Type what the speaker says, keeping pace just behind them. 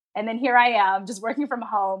And then here I am just working from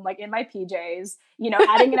home, like in my PJs,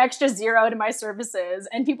 adding an extra zero to my services,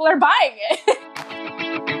 and people are buying it.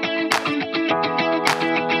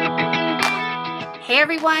 Hey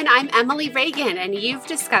everyone, I'm Emily Reagan, and you've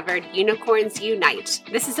discovered Unicorns Unite.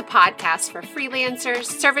 This is a podcast for freelancers,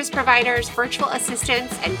 service providers, virtual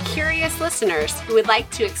assistants, and curious listeners who would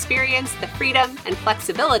like to experience the freedom and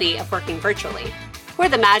flexibility of working virtually. We're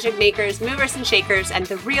the magic makers, movers and shakers, and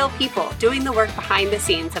the real people doing the work behind the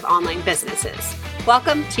scenes of online businesses.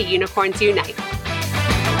 Welcome to Unicorns Unite.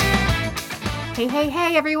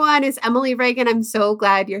 Hey, everyone. It's Emily Reagan. I'm so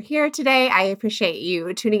glad you're here today. I appreciate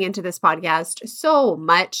you tuning into this podcast so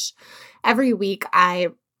much. Every week, I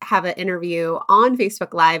have an interview on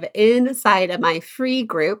Facebook Live inside of my free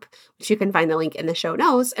group, which you can find the link in the show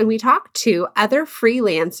notes. And we talk to other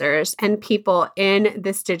freelancers and people in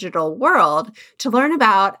this digital world to learn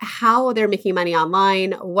about how they're making money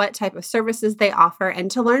online, what type of services they offer, and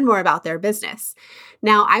to learn more about their business.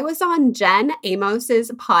 Now, I was on Jen Amos's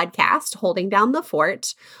podcast, Holding Down the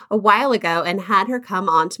Fort, a while ago and had her come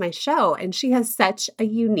onto my show. And she has such a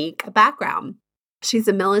unique background. She's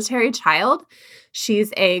a military child.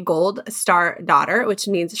 She's a Gold Star daughter, which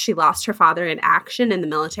means she lost her father in action in the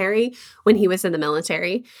military when he was in the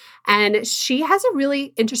military. And she has a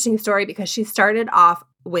really interesting story because she started off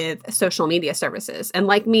with social media services. And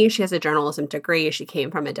like me, she has a journalism degree. She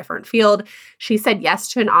came from a different field. She said yes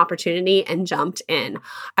to an opportunity and jumped in.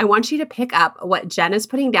 I want you to pick up what Jen is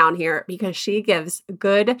putting down here because she gives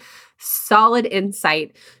good, solid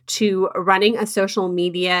insight to running a social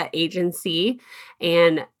media agency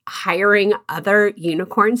and hiring other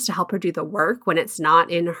unicorns to help her do the work when it's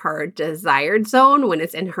not in her desired zone, when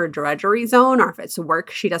it's in her drudgery zone, or if it's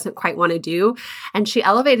work she doesn't quite want to do. And she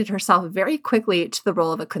elevated herself very quickly to the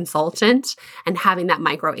role of a consultant and having that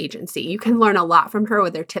micro agency. You can learn a lot from her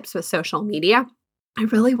with her tips with social media. I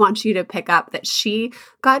really want you to pick up that she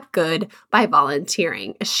got good by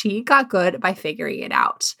volunteering. She got good by figuring it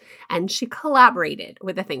out. And she collaborated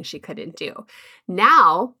with the things she couldn't do.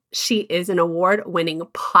 Now, she is an award-winning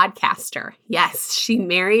podcaster. Yes, she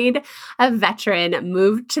married a veteran,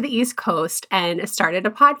 moved to the East Coast, and started a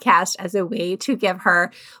podcast as a way to give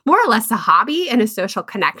her more or less a hobby and a social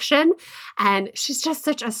connection. And she's just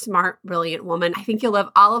such a smart, brilliant woman. I think you'll love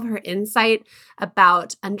all of her insight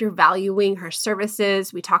about undervaluing her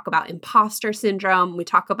services. We talk about imposter syndrome. We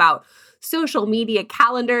talk about social media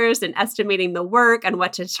calendars and estimating the work and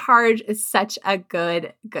what to charge. Is such a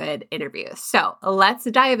good interview. So let's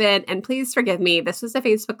dive in. And please forgive me. This was a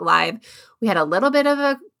Facebook Live. We had a little bit of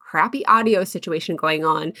a crappy audio situation going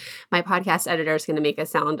on. My podcast editor is going to make it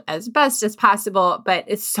sound as best as possible, but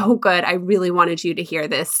it's so good. I really wanted you to hear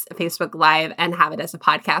this Facebook Live and have it as a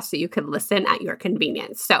podcast so you could listen at your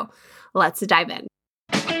convenience. So let's dive in.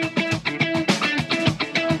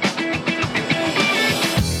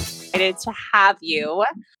 Excited to have you.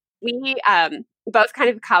 We both kind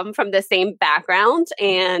of come from the same background,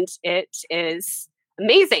 and it is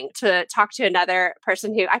amazing to talk to another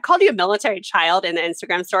person who I called you a military child in the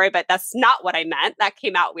Instagram story, but that's not what I meant. That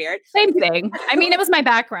came out weird. Same thing. I mean, it was my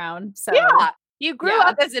background. So yeah. You grew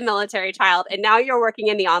up as a military child and now you're working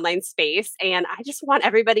in the online space. And I just want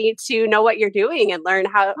everybody to know what you're doing and learn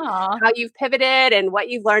how you've pivoted and what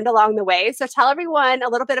you've learned along the way. So tell everyone a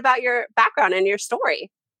little bit about your background and your story.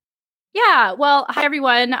 Yeah. Well, hi,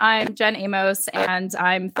 everyone. I'm Jen Amos, and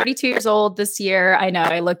I'm 32 years old this year. I know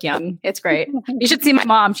I look young. It's great. You should see my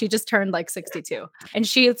mom. She just turned like 62, and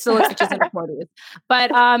she still looks like she's in her 40s.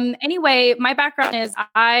 But anyway, my background is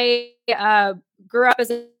I grew up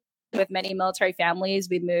with many military families.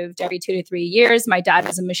 We moved every 2 to 3 years. My dad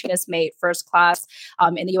was a machinist mate, first class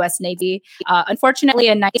in the U.S. Navy. Unfortunately,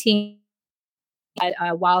 in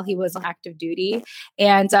while he was on active duty.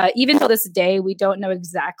 And even till this day, we don't know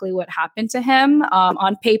exactly what happened to him.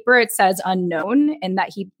 On paper, it says unknown and that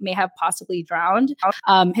he may have possibly drowned.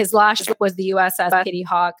 His last ship was the USS Kitty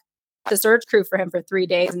Hawk. The search crew for him for 3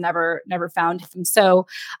 days and never found him. So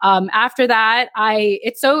after that,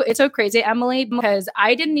 it's so crazy, Emily, because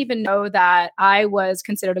I didn't even know that I was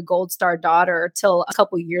considered a Gold Star daughter till a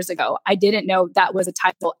couple years ago. I didn't know that was a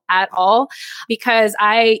title at all because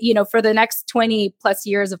for the next 20 plus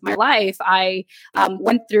years of my life, I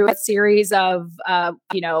went through a series of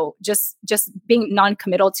just being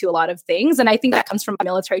non-committal to a lot of things, and I think that comes from my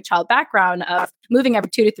military child background of moving every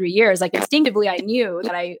 2 to 3 years. Like instinctively, I knew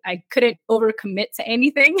that I couldn't overcommit to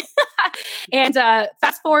anything. And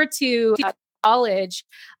fast forward to college,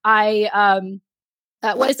 back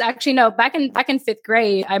in fifth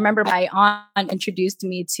grade, I remember my aunt introduced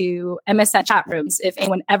me to MSN chat rooms. If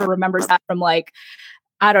anyone ever remembers that from like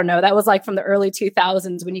I don't know, that was like from the early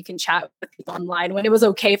 2000s when you can chat with people online, when it was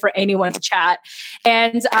okay for anyone to chat.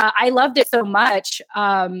 And I loved it so much.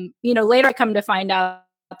 Later I come to find out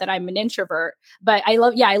that I'm an introvert, but I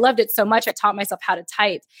loved it so much. I taught myself how to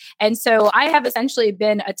type. And so I have essentially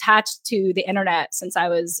been attached to the internet since I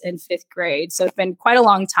was in 5th grade. So it's been quite a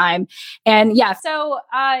long time. And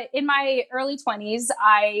in my early 20s,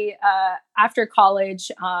 after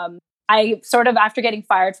college, after getting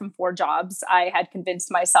fired from 4 jobs, I had convinced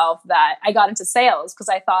myself that I got into sales because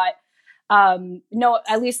I thought, no,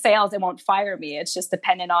 at least sales, it won't fire me. It's just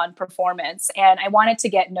dependent on performance. And I wanted to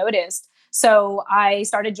get noticed. So I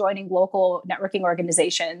started joining local networking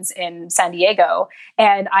organizations in San Diego,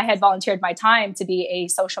 and I had volunteered my time to be a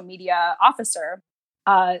social media officer.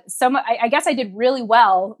 I guess I did really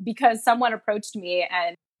well because someone approached me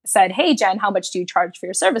and said, "Hey, Jen, how much do you charge for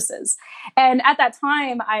your services?" And at that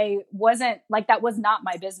time, I wasn't like, that was not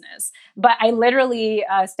my business, but I literally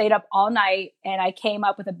stayed up all night and I came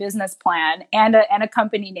up with a business plan and a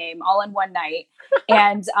company name all in one night.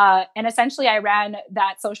 And essentially I ran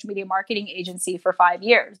that social media marketing agency for 5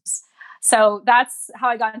 years. So that's how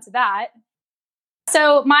I got into that.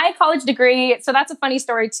 So my college degree, so that's a funny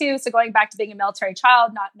story too. So going back to being a military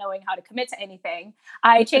child, not knowing how to commit to anything,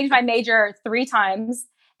 I changed my major 3 times.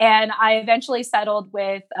 And I eventually settled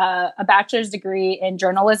with a bachelor's degree in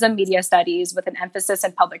journalism, media studies with an emphasis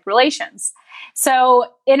in public relations.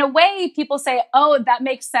 So in a way, people say, oh, that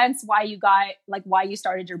makes sense why you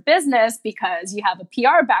started your business because you have a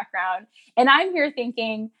PR background. And I'm here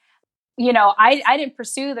thinking, I didn't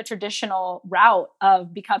pursue the traditional route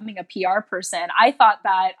of becoming a PR person. I thought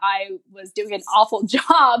that I was doing an awful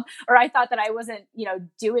job, or I thought that I wasn't,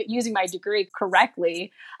 using my degree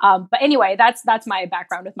correctly. But anyway, that's my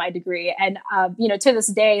background with my degree. And, to this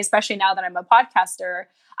day, especially now that I'm a podcaster,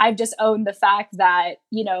 I've just owned the fact that,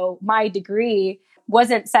 my degree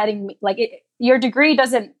wasn't setting me your degree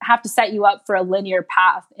doesn't have to set you up for a linear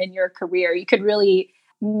path in your career. You could really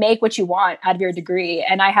make what you want out of your degree.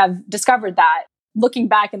 And I have discovered that looking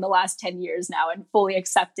back in the last 10 years now and fully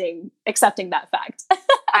accepting that fact.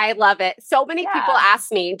 I love it. So many people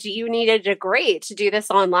ask me, do you need a degree to do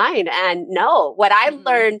this online? And no, what I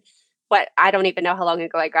learned, I don't even know how long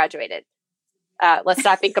ago I graduated. Let's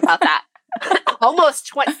not think about that.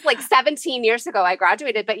 Almost 17 years ago I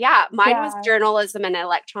graduated. But mine was journalism and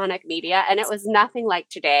electronic media. And it was nothing like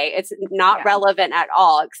today. It's not relevant at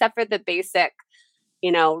all, except for the basic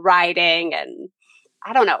writing, and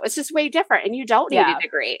I don't know. It's just way different, and you don't need a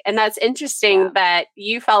degree. And that's interesting that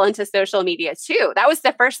you fell into social media too. That was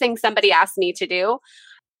the first thing somebody asked me to do.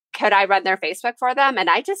 Could I run their Facebook for them? And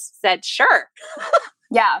I just said, sure.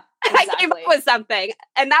 Yeah. Exactly. I came up with something.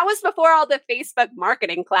 And that was before all the Facebook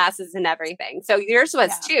marketing classes and everything. So yours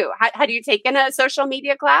was too. Had you taken a social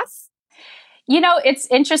media class? It's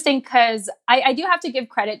interesting because I do have to give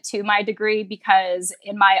credit to my degree because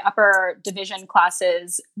in my upper division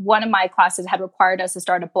classes, one of my classes had required us to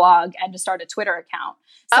start a blog and to start a Twitter account.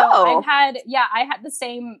 So I had the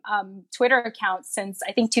same Twitter account since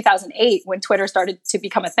I think 2008 when Twitter started to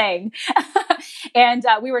become a thing. And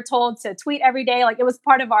we were told to tweet every day. Like it was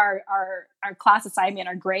part of our class assignment,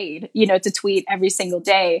 our grade, to tweet every single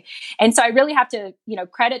day. And so I really have to,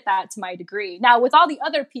 credit that to my degree. Now with all the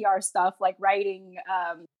other PR stuff, like writing,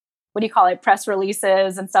 press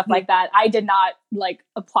releases and stuff like that, I did not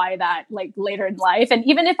apply that later in life. And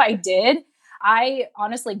even if I did, I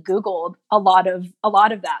honestly Googled a lot of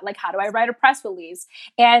that. Like, how do I write a press release?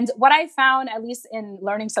 And what I found, at least in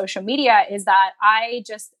learning social media, is that I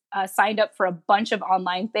just signed up for a bunch of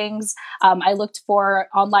online things. I looked for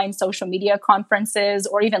online social media conferences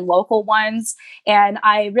or even local ones. And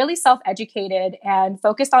I really self-educated and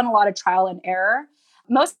focused on a lot of trial and error.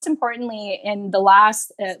 Most importantly, in the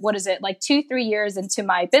last, 2-3 years into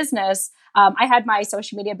my business, I had my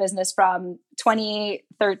social media business from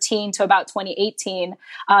 2013 to about 2018.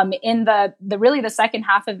 In the second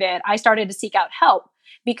half of it, I started to seek out help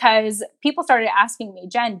because people started asking me,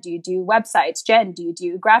 Jen, do you do websites? Jen, do you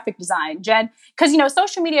do graphic design? Jen, because,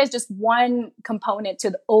 social media is just one component to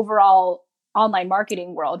the overall online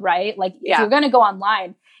marketing world, right? Like if you're going to go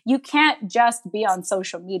online, you can't just be on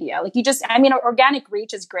social media. Organic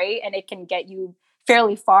reach is great and it can get you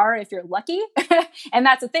fairly far if you're lucky. And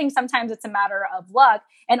that's the thing. Sometimes it's a matter of luck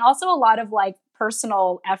and also a lot of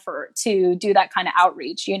personal effort to do that kind of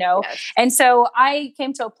outreach, Yes. And so I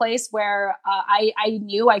came to a place where I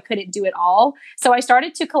knew I couldn't do it all. So I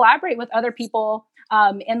started to collaborate with other people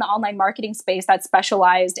in the online marketing space that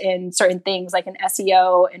specialized in certain things like in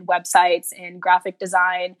SEO and websites and graphic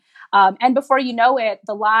design. And before you know it,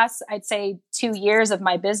 the last, I'd say 2 years of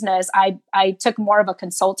my business, I took more of a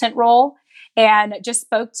consultant role. and just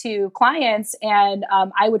spoke to clients. And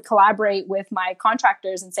I would collaborate with my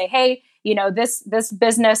contractors and say, hey, this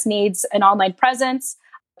business needs an online presence.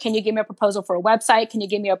 Can you give me a proposal for a website? Can you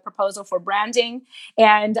give me a proposal for branding?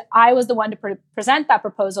 And I was the one to present that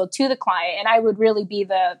proposal to the client. And I would really be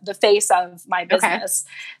the face of my business.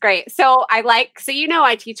 Okay. Great. So I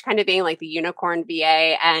teach kind of being like the unicorn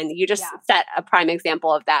VA, and you just set a prime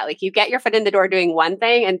example of that. Like you get your foot in the door doing one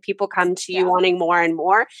thing and people come to you wanting more and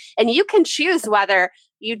more. And you can choose whether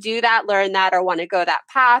you do that, learn that, or want to go that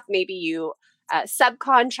path. Maybe you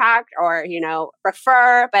subcontract or,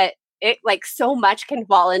 refer, but it like so much can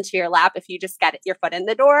fall into your lap if you just get your foot in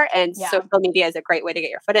the door. And social media is a great way to get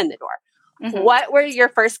your foot in the door. Mm-hmm. What were your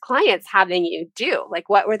first clients having you do? Like,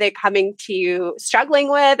 what were they coming to you struggling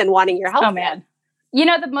with and wanting your help? Oh, man.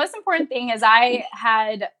 The most important thing is I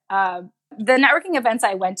had the networking events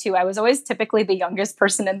I went to, I was always typically the youngest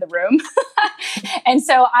person in the room. And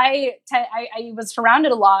so I was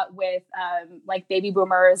surrounded a lot with like baby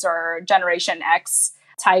boomers or Generation X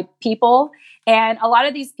type people. And a lot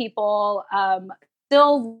of these people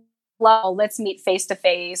still love, let's meet face to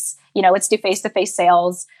face, let's do face to face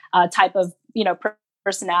sales type of,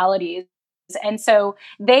 personalities. And so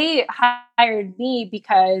they hired me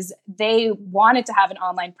because they wanted to have an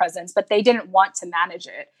online presence, but they didn't want to manage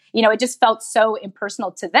it. It just felt so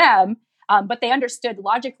impersonal to them, but they understood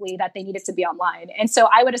logically that they needed to be online. And so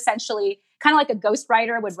I would essentially, kind of like a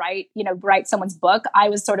ghostwriter would write someone's book. I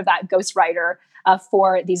was sort of that ghostwriter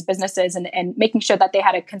for these businesses and making sure that they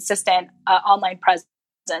had a consistent online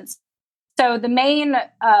presence. So the main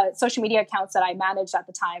social media accounts that I managed at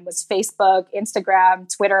the time was Facebook,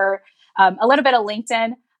 Instagram, Twitter, a little bit of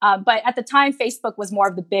LinkedIn. But at the time, Facebook was more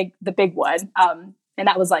of the big one. And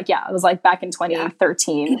that was it was like back in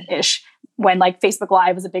 2013-ish when like Facebook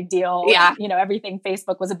Live was a big deal. Yeah. And, everything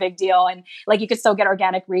Facebook was a big deal. And like you could still get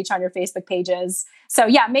organic reach on your Facebook pages. So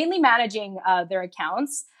mainly managing their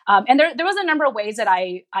accounts. And there was a number of ways that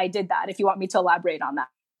I did that, if you want me to elaborate on that.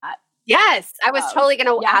 Yes, I was totally going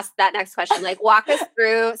to ask that next question. Like, walk us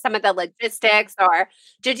through some of the logistics, or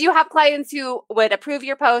did you have clients who would approve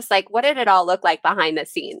your posts? Like, what did it all look like behind the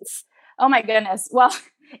scenes? Oh my goodness. Well,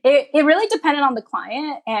 it really depended on the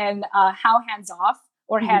client and how hands-off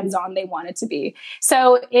or hands-on they wanted to be.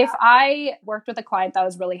 So if I worked with a client that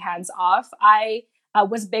was really hands-off, I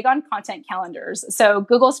was big on content calendars. So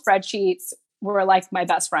Google spreadsheets were like my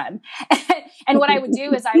best friend. And what I would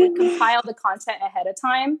do is I would compile the content ahead of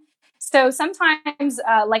time. So sometimes,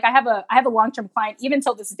 like I have a long-term client, even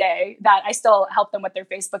till this day, that I still help them with their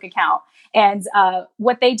Facebook account. And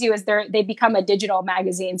what they do is they become a digital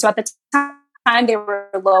magazine. So at the time they were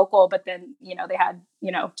local, but then, they had,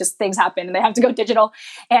 just things happen and they have to go digital.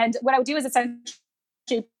 And what I would do is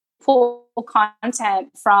essentially pull content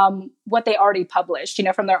from what they already published,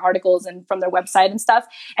 from their articles and from their website and stuff.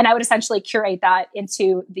 And I would essentially curate that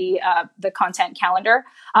into the content calendar.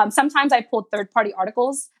 Sometimes I pulled third-party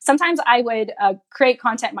articles. Sometimes I would create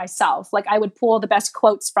content myself. Like I would pull the best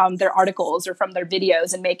quotes from their articles or from their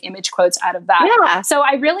videos and make image quotes out of that. Yeah. So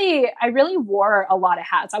I really wore a lot of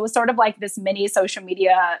hats. I was sort of like this mini social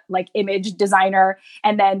media, like image designer,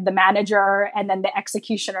 and then the manager, and then the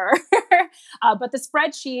executioner. But the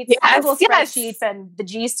spreadsheets, Google spreadsheets, and the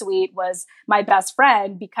G Suite was my best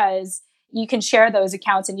friend because you can share those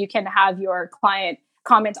accounts and you can have your client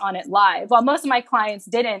comment on it live. Well, most of my clients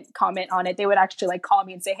didn't comment on it. They would actually like call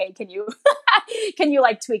me and say, hey, can you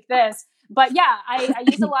like tweak this? But I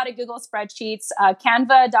use a lot of Google spreadsheets.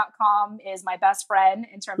 Canva.com is my best friend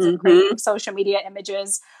in terms of creating social media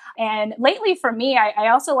images. And lately for me, I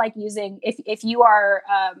also like using, if you are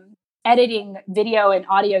editing video and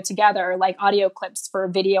audio together, like audio clips for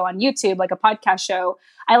video on YouTube, like a podcast show,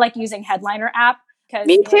 I like using Headliner app.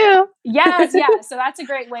 Me too. Yes. So that's a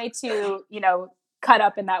great way to, cut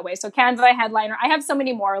up in that way. So Canva, Headliner, I have so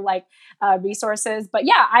many more like resources, but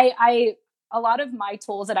I a lot of my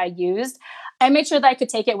tools that I used, I made sure that I could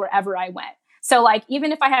take it wherever I went. So like,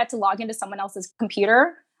 even if I had to log into someone else's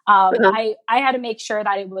computer, I had to make sure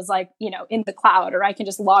that it was like, in the cloud, or I can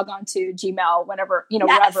just log on to Gmail whenever,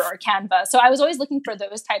 wherever, or Canva. So I was always looking for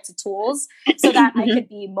those types of tools so that I could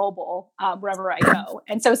be mobile wherever I go.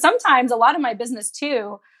 And so sometimes a lot of my business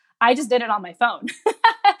too, I just did it on my phone.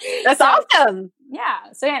 That's awesome.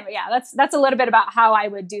 Yeah. So anyway, that's a little bit about how I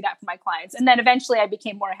would do that for my clients. And then eventually I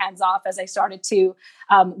became more hands off as I started to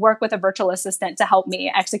work with a virtual assistant to help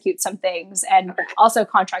me execute some things and also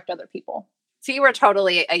contract other people. So you were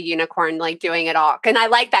totally a unicorn, like doing it all. And I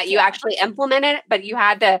like that you actually implemented it, but you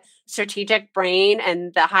had the strategic brain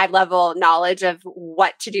and the high level knowledge of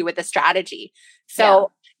what to do with the strategy.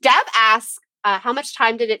 So Deb asks, how much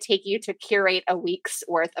time did it take you to curate a week's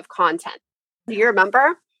worth of content? Do you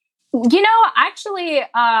remember? Actually,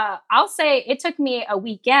 I'll say it took me a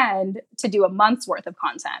weekend to do a month's worth of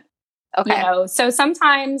content. Okay. So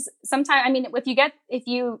sometimes, I mean,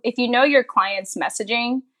 if you know your client's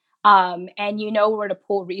messaging, and you know where to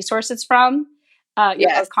pull resources from, or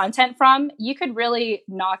content from, you could really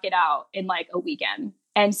knock it out in like a weekend.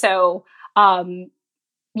 And so,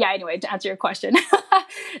 anyway, to answer your question.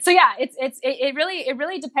 So yeah, it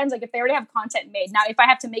really depends. Like if they already have content made. Now, if I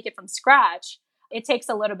have to make it from scratch, it takes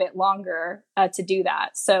a little bit longer to do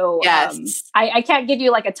that. So I can't give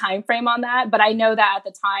you like a time frame on that, but I know that at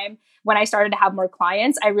the time when I started to have more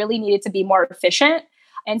clients, I really needed to be more efficient.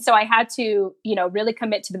 And so I had to, really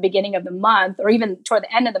commit to the beginning of the month or even toward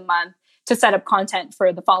the end of the month to set up content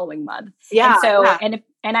for the following month. Yeah. And so,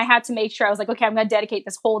 and I had to make sure I was like, okay, I'm going to dedicate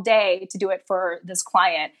this whole day to do it for this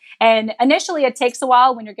client. And initially it takes a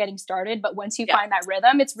while when you're getting started, but once you find that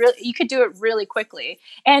rhythm, you could do it really quickly.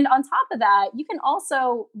 And on top of that, you can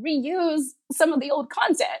also reuse some of the old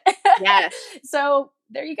content. Yes. So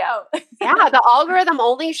there you go. Yeah, the algorithm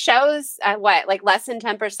only shows like less than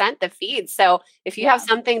 10% the feed. So if you have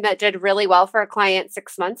something that did really well for a client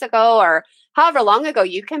 6 months ago or however long ago,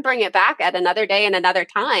 you can bring it back at another day and another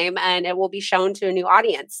time, and it will be shown to a new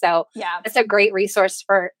audience. So it's a great resource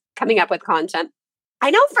for coming up with content.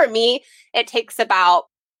 I know for me, it takes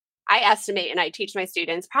I estimate, and I teach my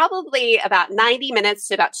students, probably about 90 minutes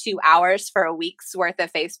to about 2 hours for a week's worth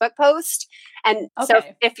of Facebook post. And so I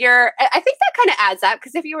think that kind of adds up,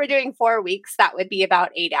 because if you were doing 4 weeks, that would be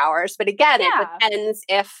about 8 hours. But again, it depends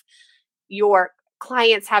if your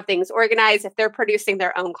clients have things organized, if they're producing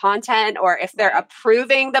their own content, or if they're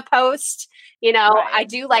approving the post. I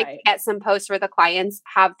do like to get some posts where the clients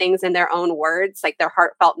have things in their own words, like their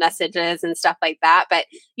heartfelt messages and stuff like that. But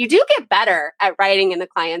you do get better at writing in the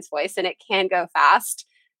client's voice, and it can go fast.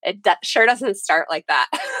 It sure doesn't start like that.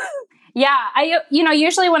 Yeah.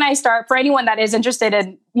 Usually when I start, for anyone that is interested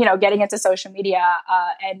in, getting into social media,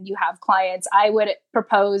 and you have clients, I would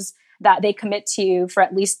propose that they commit to you for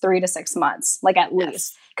at least 3 to 6 months, like at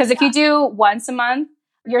least. Because if you do once a month,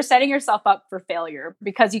 you're setting yourself up for failure,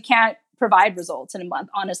 because you can't provide results in a month,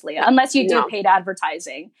 honestly, unless you do paid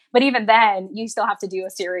advertising. But even then, you still have to do a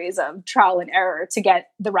series of trial and error to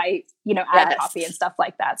get the right, ad copy and stuff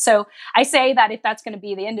like that. So I say that if that's going to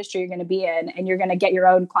be the industry you're going to be in, and you're going to get your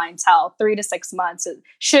own clientele, 3 to 6 months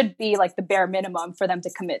should be like the bare minimum for them to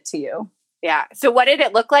commit to you. Yeah. So what did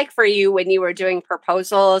it look like for you when you were doing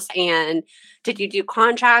proposals, and did you do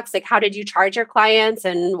contracts? Like, how did you charge your clients,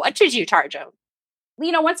 and what did you charge them?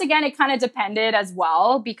 Once again, it kind of depended as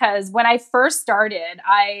well, because when I first started,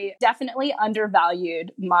 I definitely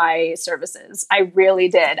undervalued my services. I really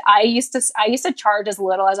did. I used to charge as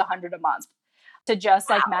little as $100 a month to just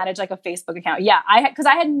manage like a Facebook account. Yeah, because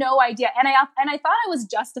I had no idea, and I thought I was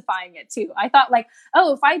justifying it too. I thought like,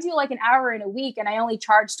 oh, if I do like an hour in a week and I only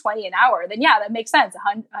charge $20 an hour, then that makes sense,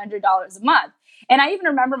 $100 a month. And I even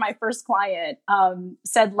remember my first client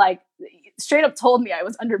said, like, straight up told me I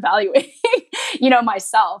was undervaluing,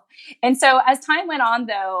 myself. And so as time went on,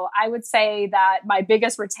 though, I would say that my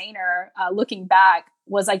biggest retainer, looking back,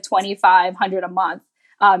 was like $2,500 a month.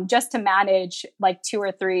 Just to manage like 2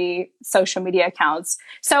 or 3 social media accounts.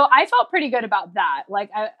 So I felt pretty good about that. Like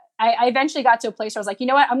I eventually got to a place where I was like, you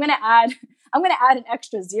know what, I'm going to add an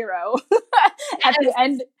extra zero at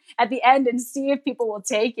the end and see if people will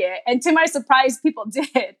take it. And to my surprise, people did.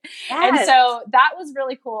 Yes. And so that was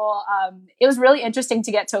really cool. It was really interesting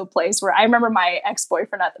to get to a place where I remember my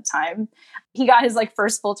ex-boyfriend at the time, he got his like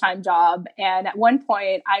first full-time job. And at one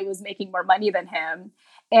point I was making more money than him.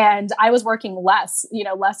 And I was working less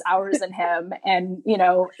hours than him. And,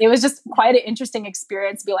 it was just quite an interesting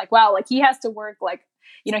experience to be like, wow, like he has to work like,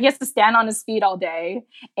 he has to stand on his feet all day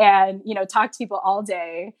and, talk to people all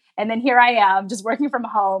day. And then here I am just working from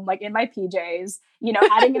home, like in my PJs,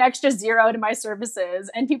 adding an extra zero to my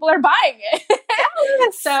services, and people are buying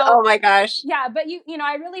it. So, oh my gosh. Yeah. But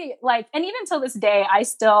I really like, and even till this day,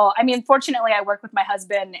 fortunately I work with my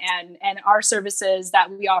husband, and our services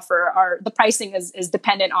that we offer the pricing is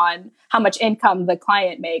dependent on how much income the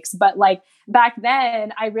client makes. But like back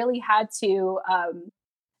then I really had to,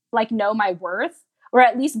 know my worth, or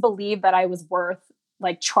at least believe that I was worth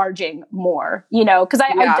like charging more, because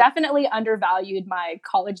I definitely undervalued my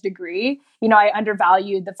college degree. I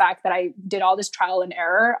undervalued the fact that I did all this trial and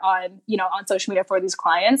error on social media for these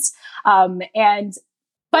clients. But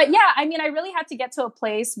I really had to get to a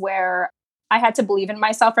place where I had to believe in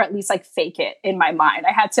myself, or at least like fake it in my mind.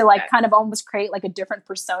 I had to kind of almost create like a different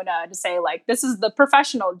persona to say like, this is the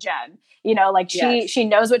professional Jen, she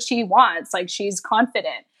knows what she wants. Like she's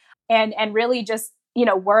confident, and really just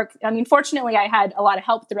work. I mean, fortunately, I had a lot of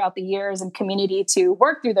help throughout the years and community to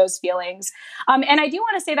work through those feelings. And I do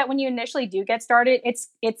want to say that when you initially do get started,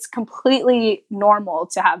 it's completely normal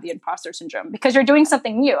to have the imposter syndrome because you're doing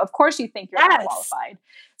something new. Of course, you think you're not qualified.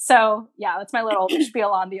 So yeah, that's my little spiel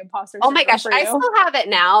on the imposter syndrome. Oh my gosh, I still have it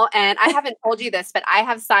now. And I haven't told you this, but I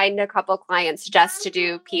have signed a couple clients just to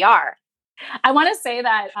do PR. I want to say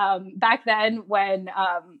that back then when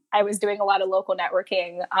I was doing a lot of local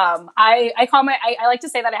networking, I like to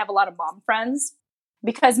say that I have a lot of mom friends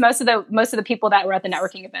because most of the people that were at the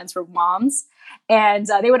networking events were moms, and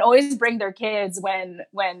they would always bring their kids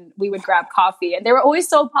when we would grab coffee, and they were always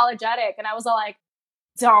so apologetic, and I was all like,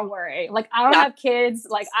 don't worry. Like, I don't have kids.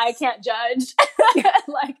 Like, I can't judge.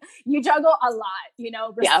 Like, you juggle a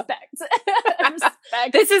lot, respect.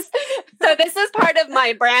 Respect. This is part of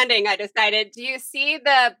my branding. I decided, do you see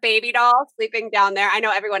the baby doll sleeping down there? I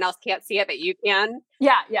know everyone else can't see it, but you can.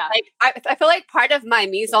 Yeah. Yeah. Like, I feel like part of my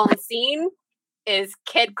mise en scene is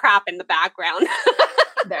kid crap in the background.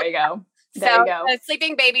 There you go. The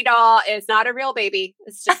sleeping baby doll is not a real baby.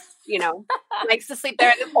 It's just, likes to sleep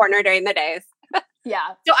there in the corner during the days. Yeah.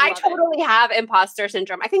 So I totally have imposter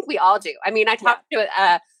syndrome. I think we all do. I mean, I talked to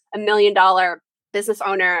a $1 million business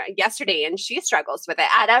owner yesterday, and she struggles with it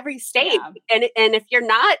at every stage. Yeah. And if you're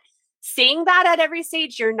not seeing that at every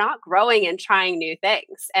stage, you're not growing and trying new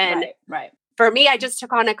things. And right. For me, I just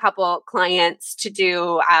took on a couple clients to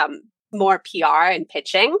do more PR and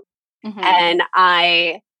pitching. Mm-hmm.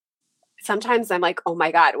 And sometimes I'm like, oh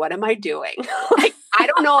my God, what am I doing? Like, I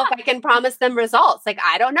don't know if I can promise them results. Like,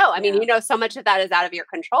 I don't know. I mean, so much of that is out of your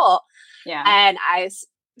control. Yeah. And I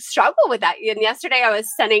struggle with that. And yesterday I was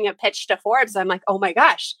sending a pitch to Forbes. I'm like, oh my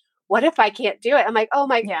gosh, what if I can't do it? I'm like, oh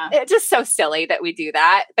my, it's just so silly that we do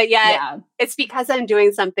that. But yet it's because I'm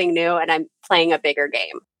doing something new and I'm playing a bigger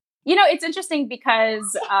game. It's interesting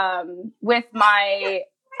because with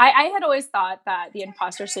I had always thought that the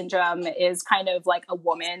imposter syndrome is kind of like a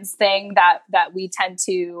woman's thing that we tend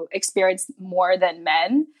to experience more than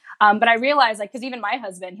men. But I realized, because even my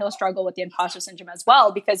husband, he'll struggle with the imposter syndrome as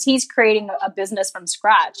well because he's creating a business from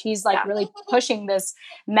scratch. He's really pushing this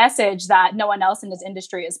message that no one else in his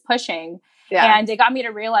industry is pushing. Yeah. And it got me to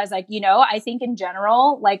realize, I think in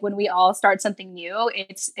general, when we all start something new,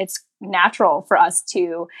 it's natural for us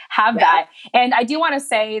to have that. And I do want to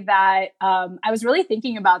say that I was really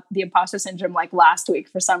thinking about the imposter syndrome last week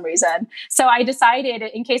for some reason. So I decided,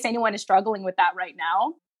 in case anyone is struggling with that right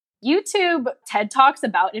now, YouTube TED Talks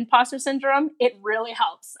about imposter syndrome, it really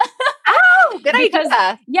helps. Oh, good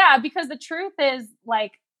idea. Yeah, because the truth is,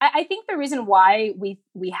 I think the reason why we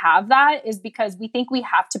have that is because we think we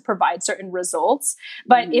have to provide certain results.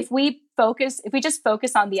 But if we just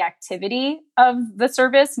focus on the activity of the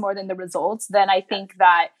service more than the results, then I think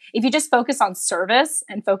that if you just focus on service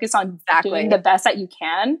and focus on doing the best that you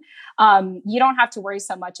can, you don't have to worry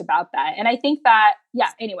so much about that. And I think that,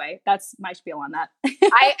 anyway, that's my spiel on that.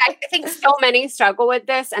 I think so many struggle with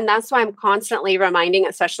this. And that's why I'm constantly reminding,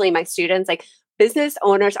 especially my students, business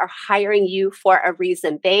owners are hiring you for a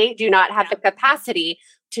reason. They do not have the capacity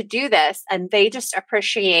to do this. And they just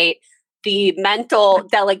appreciate the mental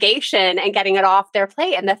delegation and getting it off their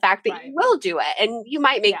plate and the fact that you will do it. And you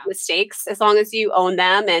might make mistakes as long as you own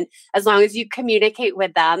them and as long as you communicate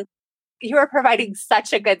with them. You are providing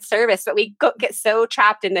such a good service, but we get so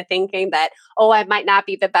trapped into thinking that, I might not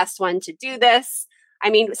be the best one to do this. I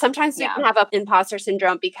mean, sometimes we can have an imposter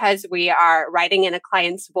syndrome because we are writing in a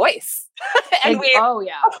client's voice. And we're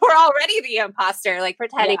already the imposter,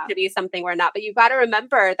 pretending to be something we're not. But you've got to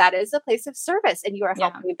remember that is a place of service and you are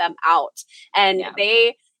helping them out. And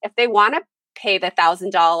if they want to pay the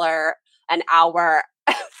 $1,000 an hour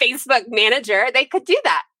Facebook manager, they could do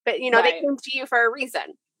that. But, they came to you for a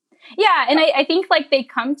reason. Yeah. And I think they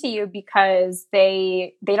come to you because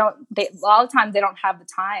a lot of times they don't have the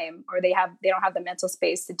time or they don't have the mental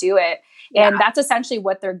space to do it. And that's essentially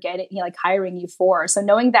what they're getting, hiring you for. So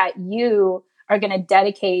knowing that you are going to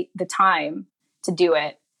dedicate the time to do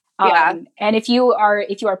it. And if you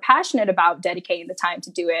are passionate about dedicating the time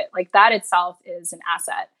to do it, that itself is an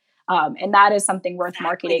asset. And that is something worth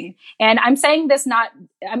marketing. And I'm saying this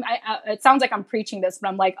it sounds like I'm preaching this, but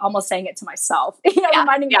I'm almost saying it to myself,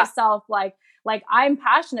 reminding myself I'm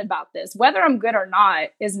passionate about this. Whether I'm good or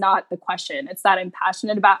not is not the question. It's that I'm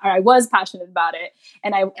passionate about, or I was passionate about it.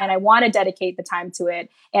 And I want to dedicate the time to it.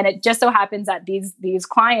 And it just so happens that these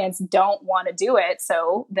clients don't want to do it.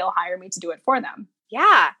 So they'll hire me to do it for them.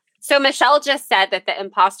 Yeah. So Michelle just said that the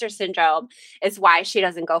imposter syndrome is why she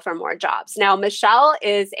doesn't go for more jobs. Now, Michelle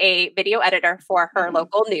is a video editor for her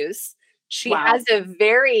local news. She has a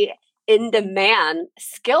very in-demand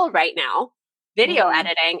skill right now. video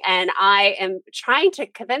editing. And I am trying to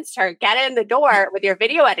convince her, get in the door with your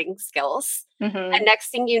video editing skills. And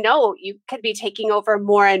next thing you know, you could be taking over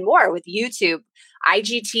more and more with YouTube,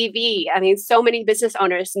 IGTV. I mean, so many business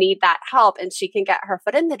owners need that help, and she can get her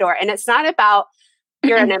foot in the door. And it's not about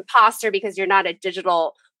you're an imposter because you're not a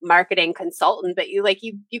digital marketing consultant, but you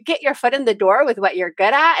get your foot in the door with what you're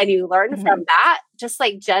good at and you learn from that, just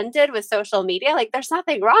like Jen did with social media. Like there's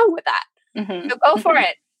nothing wrong with that. So go for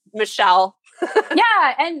it, Michelle.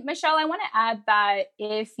 Yeah. And Michelle, I want to add that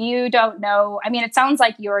if you don't know, I mean, it sounds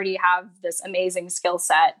like you already have this amazing skill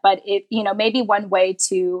set, but maybe one way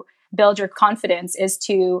to build your confidence is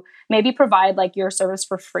to maybe provide like your service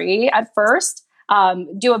for free at first,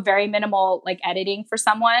 do a very minimal like editing for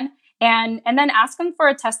someone, and then ask them for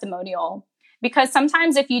a testimonial. Because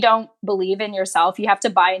sometimes if you don't believe in yourself, you have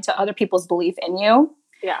to buy into other people's belief in you.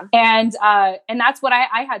 Yeah. And that's what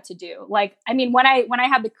I had to do. Like, I mean, when I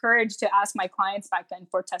had the courage to ask my clients back then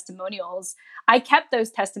for testimonials, I kept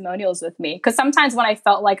those testimonials with me. Because sometimes when I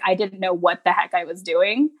felt like I didn't know what the heck I was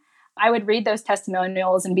doing, I would read those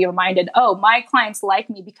testimonials and be reminded, oh, my clients like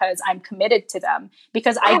me because I'm committed to them,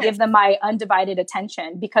 because I give them my undivided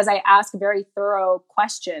attention, because I ask very thorough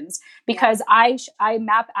questions, because I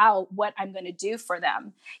map out what I'm going to do for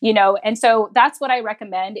them, And so that's what I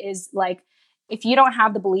recommend is like, if you don't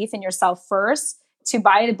have the belief in yourself first, to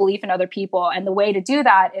buy the belief in other people. And the way to do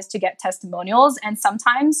that is to get testimonials. And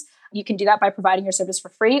sometimes you can do that by providing your service for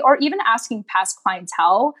free, or even asking past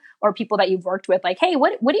clientele or people that you've worked with, like, hey,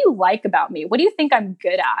 what do you like about me? What do you think I'm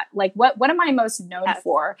good at? Like, what am I most known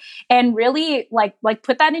for? And really like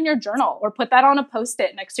put that in your journal or put that on a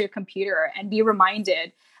Post-it next to your computer and be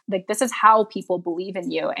reminded, like, this is how people believe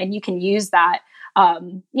in you. And you can use that,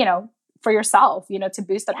 for yourself, to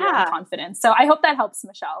boost up your own confidence. So I hope that helps,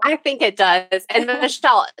 Michelle. I think it does. And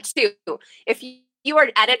Michelle, too, if you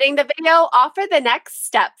are editing the video, offer the next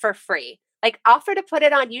step for free. Like offer to put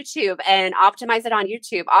it on YouTube and optimize it on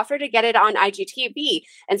YouTube, offer to get it on IGTV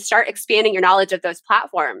and start expanding your knowledge of those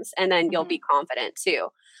platforms. And then you'll be confident too.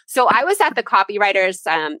 So I was at the Copywriters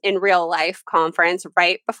in Real Life conference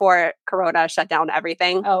right before Corona shut down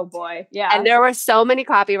everything. Oh boy. Yeah. And there were so many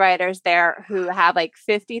copywriters there who have like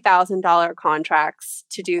 $50,000 contracts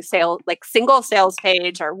to do single sales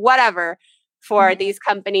page or whatever for these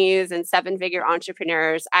companies and 7-figure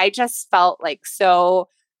entrepreneurs. I just felt like so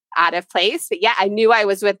out of place. But yeah, I knew I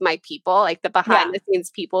was with my people, like the behind the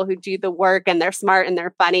scenes people who do the work and they're smart and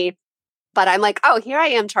they're funny. But I'm like, oh, here I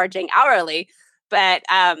am charging hourly. But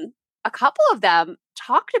a couple of them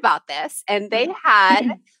talked about this, and they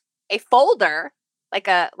had a folder, like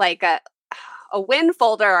a win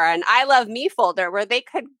folder or an I love me folder, where they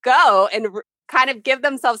could go and kind of give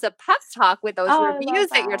themselves a pep talk with those reviews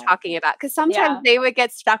that you're talking about. Because sometimes they would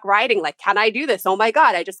get stuck writing, like, can I do this? Oh my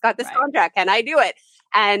God, I just got this contract. Can I do it?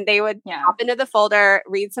 And they would hop into the folder,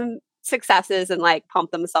 read some successes, and like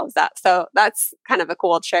pump themselves up. So that's kind of a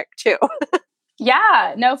cool trick too.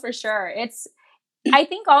 Yeah, no, for sure. I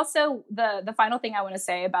think also the final thing I want to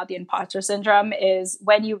say about the imposter syndrome is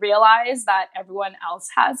when you realize that everyone else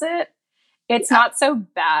has it, it's not so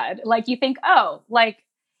bad. Like you think, oh, like,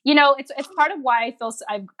 it's part of why I feel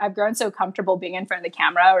I've grown so comfortable being in front of the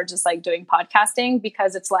camera or just like doing podcasting,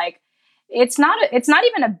 because it's like, it's not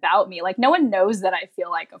even about me. Like no one knows that I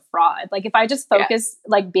feel like a fraud. Like if I just focus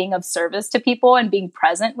like being of service to people and being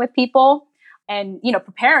present with people, and,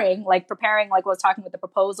 preparing like what I was talking with the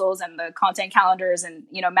proposals and the content calendars and,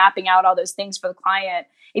 mapping out all those things for the client.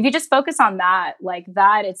 If you just focus on that, like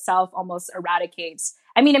that itself almost eradicates.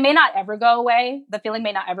 I mean, it may not ever go away. The feeling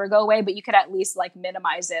may not ever go away, but you could at least like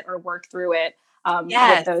minimize it or work through it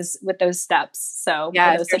with those steps. So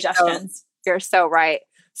those suggestions. You're so right.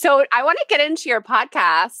 So I want to get into your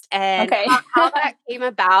podcast and how that came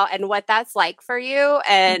about and what that's like for you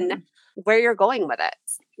and where you're going with it.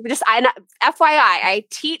 FYI, I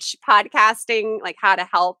teach podcasting, like how to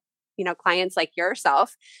help, clients like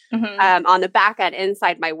yourself on the back end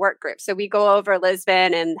inside my work group. So we go over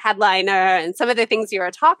Lisbon and Headliner and some of the things you were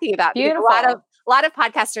talking about. Beautiful. A lot of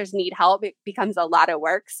podcasters need help. It becomes a lot of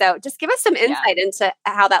work. So just give us some insight into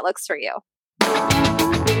how that looks for you.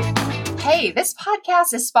 Hey, this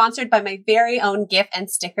podcast is sponsored by my very own GIF and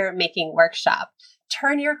sticker making workshop.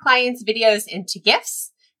 Turn your clients' videos into GIFs,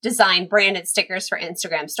 design branded stickers for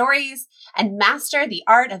Instagram stories, and master the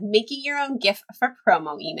art of making your own GIF for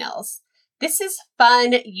promo emails. This is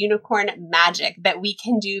fun unicorn magic that we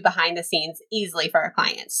can do behind the scenes easily for our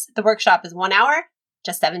clients. The workshop is 1 hour,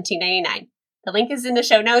 just $17.99. The link is in the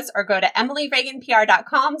show notes, or go to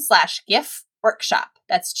emilyreaganpr.com/GIF workshop.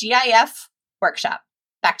 That's GIF workshop.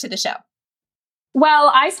 Back to the show.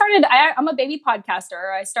 Well, I'm a baby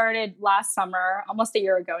podcaster. I started last summer, almost a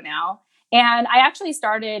year ago now. And I actually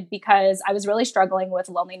started because I was really struggling with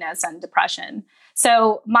loneliness and depression.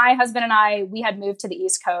 So my husband and we had moved to the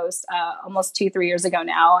East Coast almost 2, 3 years ago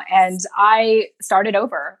now. And I started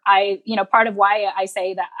over. Part of why I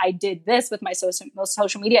say that I did this with my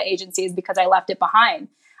social media agency is because I left it behind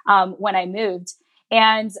when I moved.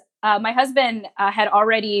 And my husband had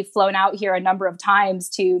already flown out here a number of times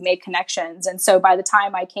to make connections. And so by the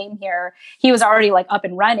time I came here, he was already like up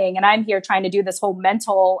and running. And I'm here trying to do this whole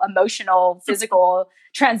mental, emotional, physical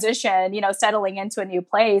transition, settling into a new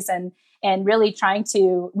place and really trying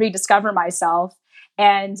to rediscover myself.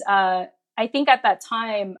 And I think at that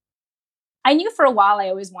time, I knew for a while I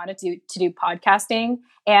always wanted to do podcasting.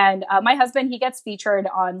 And my husband, he gets featured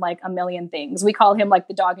on like a million things. We call him like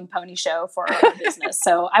the dog and pony show for our business.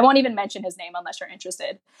 So I won't even mention his name unless you're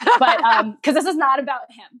interested. But because this is not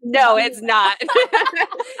about him. No, it's not.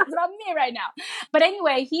 It's about me right now. But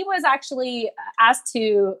anyway, he was actually asked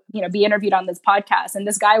to, be interviewed on this podcast. And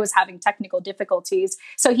this guy was having technical difficulties.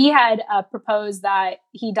 So he had proposed that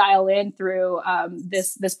he dial in through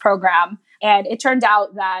this program. And it turned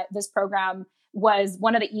out that this program was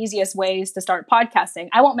one of the easiest ways to start podcasting.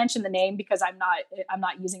 I won't mention the name because I'm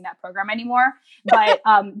not using that program anymore. But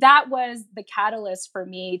that was the catalyst for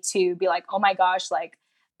me to be like, oh my gosh, like,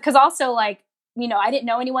 because also like, I didn't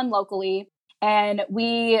know anyone locally. And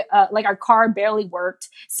we, our car barely worked.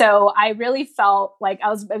 So I really felt like I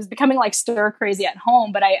was becoming like stir crazy at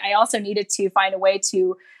home, but I also needed to find a way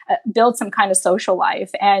to build some kind of social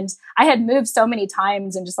life. And I had moved so many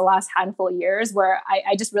times in just the last handful of years where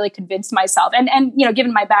I just really convinced myself and,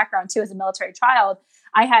 given my background too, as a military child,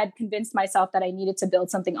 I had convinced myself that I needed to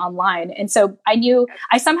build something online. And so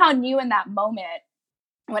I somehow knew in that moment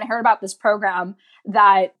when I heard about this program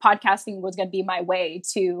that podcasting was going to be my way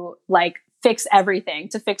to like fix everything,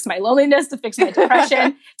 to fix my loneliness, to fix my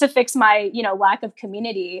depression, to fix my, lack of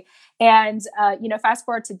community. And, fast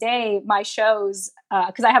forward today, my shows,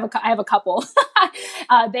 because I have a couple,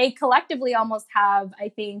 they collectively almost have, I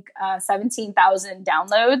think, 17,000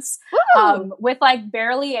 downloads, with like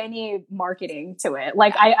barely any marketing to it.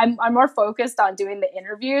 Like I'm more focused on doing the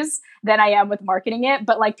interviews than I am with marketing it,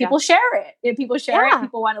 but like people share it. If people share it,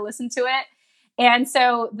 people want to listen to it. And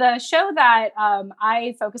so the show that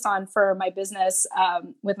I focus on for my business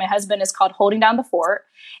with my husband is called Holding Down the Fort.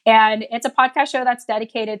 And it's a podcast show that's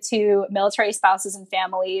dedicated to military spouses and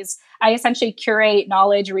families. I essentially curate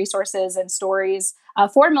knowledge, resources, and stories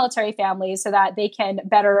for military families so that they can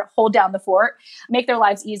better hold down the fort, make their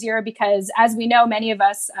lives easier. Because as we know, many of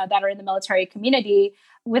us that are in the military community,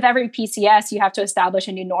 with every PCS, you have to establish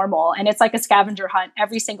a new normal. And it's like a scavenger hunt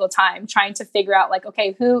every single time, trying to figure out like,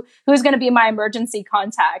 okay, who's going to be my emergency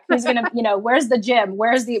contact? Who's going to, where's the gym?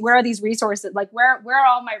 Where are these resources? Like, where are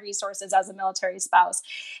all my resources as a military spouse?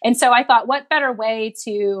 And so I thought, what better way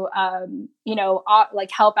to,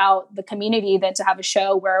 like help out the community than to have a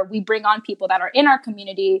show where we bring on people that are in our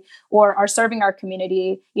community or are serving our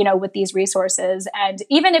community, with these resources. And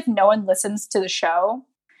even if no one listens to the show,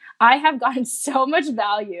 I have gotten so much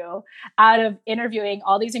value out of interviewing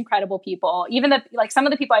all these incredible people. Even some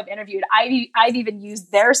of the people I've interviewed, I've even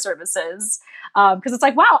used their services because it's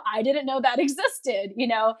like, wow, I didn't know that existed,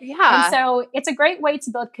 Yeah. And so it's a great way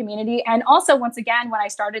to build community. And also, once again, when I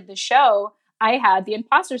started the show, I had the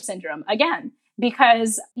imposter syndrome again.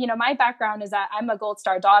 Because, my background is that I'm a Gold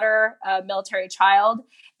Star daughter, a military child,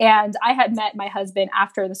 and I had met my husband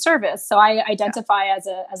after the service. So I identify as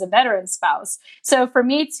a veteran spouse. So for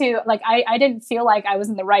me to I didn't feel like I was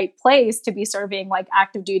in the right place to be serving like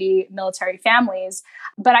active duty military families.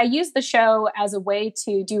 But I used the show as a way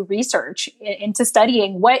to do research into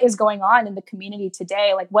studying what is going on in the community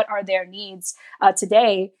today. Like, what are their needs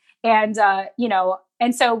today? And,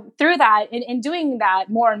 and so through that, in doing that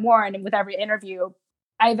more and more, and with every interview,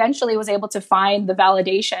 I eventually was able to find the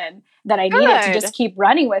validation that I needed to just keep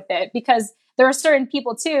running with it, because there are certain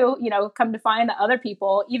people too, come to find that other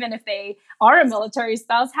people, even if they are a military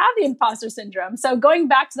spouse, have the imposter syndrome. So going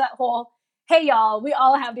back to that whole, hey, y'all, we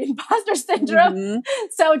all have the imposter syndrome. Mm-hmm.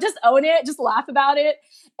 So just own it, just laugh about it,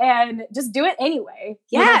 and just do it anyway.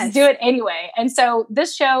 Yes. Just do it anyway. And so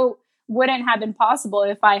this show wouldn't have been possible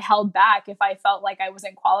if I held back, if I felt like I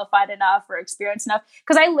wasn't qualified enough or experienced enough,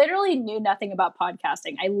 because I literally knew nothing about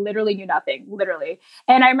podcasting. I literally knew nothing, literally.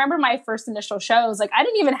 And I remember my first initial shows, like I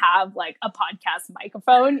didn't even have like a podcast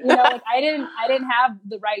microphone, like I didn't have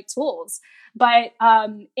the right tools. But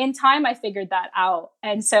in time, I figured that out.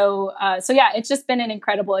 And so yeah, it's just been an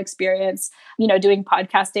incredible experience, doing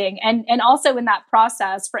podcasting. And also in that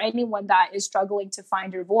process, for anyone that is struggling to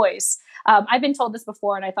find your voice, I've been told this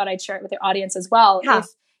before, and I thought I'd share it with your audience as well. Yeah.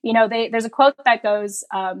 If, there's a quote that goes,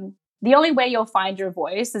 the only way you'll find your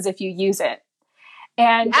voice is if you use it.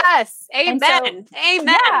 And yes, amen, amen.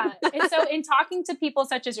 Yeah. And so in talking to people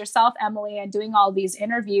such as yourself, Emily, and doing all these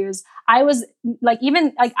interviews, I was like,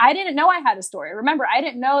 I didn't know I had a story. Remember, I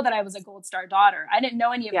didn't know that I was a Gold Star daughter. I didn't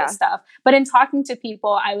know any of this stuff. But in talking to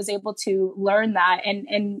people, I was able to learn that. And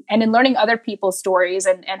in learning other people's stories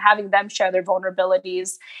and having them share their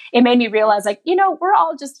vulnerabilities, it made me realize, like, we're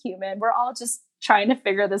all just human. We're all just trying to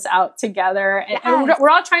figure this out together. And we're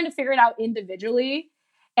all trying to figure it out individually.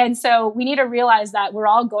 And so we need to realize that we're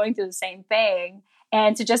all going through the same thing,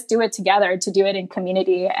 and to just do it together, to do it in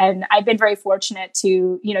community. And I've been very fortunate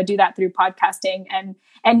to, do that through podcasting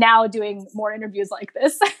and now doing more interviews like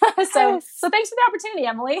this. So thanks for the opportunity,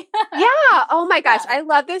 Emily. Yeah. Oh my gosh. I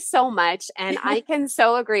love this so much. And I can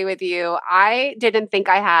so agree with you. I didn't think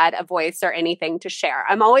I had a voice or anything to share.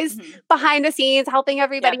 I'm always behind the scenes helping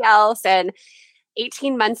everybody else. And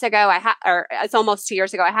 18 months ago, or it's almost 2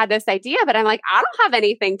 years ago, I had this idea, but I'm like, I don't have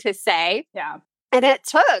anything to say. Yeah. And it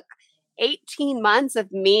took 18 months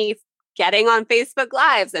of me getting on Facebook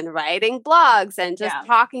Lives and writing blogs and just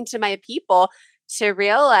talking to my people to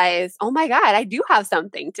realize, oh my God, I do have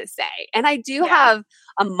something to say. And I do have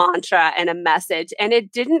a mantra and a message. And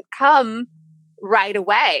it didn't come right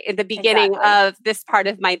away in the beginning of this part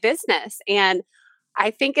of my business. And I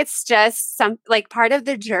think it's just part of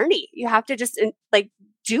the journey. You have to just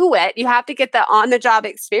do it. You have to get the on the job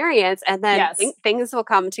experience, and then things will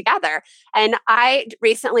come together. And I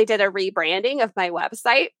recently did a rebranding of my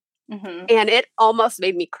website, and it almost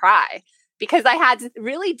made me cry because I had to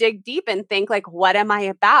really dig deep and think, like, what am I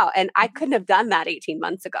about? And I couldn't have done that 18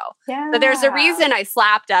 months ago. Yeah. So there's a reason I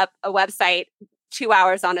slapped up a website 2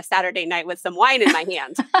 hours on a Saturday night with some wine in my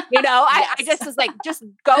hand. I just was like, just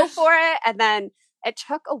go for it. And then it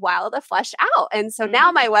took a while to flesh out. And so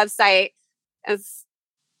now my website is,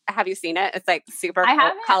 have you seen it? It's like super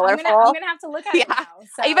colorful. I'm gonna have to look at it now.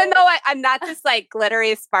 So. Even though I'm not this like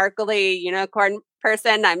glittery, sparkly unicorn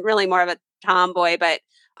person, I'm really more of a tomboy, but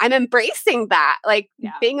I'm embracing that,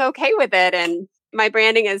 being okay with it. And my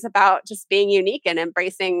branding is about just being unique and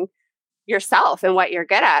embracing yourself and what you're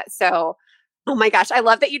good at. So oh my gosh, I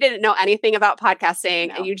love that you didn't know anything about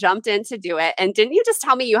podcasting and you jumped in to do it. And didn't you just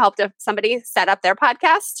tell me you helped somebody set up their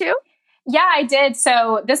podcast too? Yeah, I did.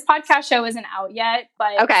 So this podcast show isn't out yet,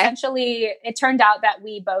 but essentially it turned out that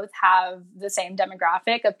we both have the same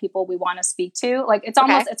demographic of people we want to speak to. Like it's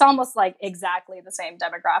almost like exactly the same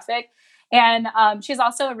demographic. And she's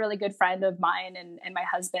also a really good friend of mine and my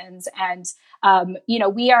husband's. And,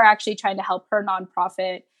 we are actually trying to help her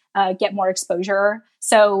nonprofit get more exposure.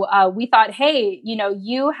 So we thought, hey,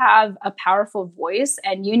 you have a powerful voice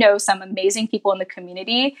and some amazing people in the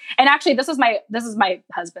community. And actually, this is my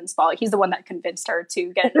husband's fault. He's the one that convinced her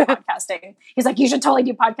to get into podcasting. He's like, you should totally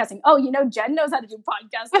do podcasting. Oh, Jen knows how to do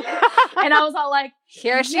podcasting. And I was all like,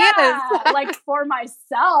 here she is. Like for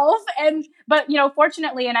myself. But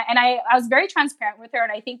fortunately, and I was very transparent with her.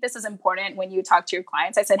 And I think this is important when you talk to your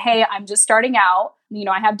clients. I said, hey, I'm just starting out.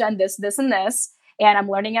 I have done this, this, and this. And I'm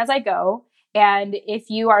learning as I go. And if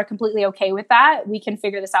you are completely okay with that, we can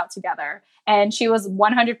figure this out together. And she was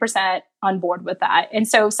 100% on board with that. And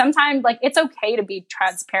so sometimes it's okay to be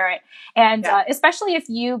transparent. And especially if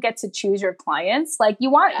you get to choose your clients,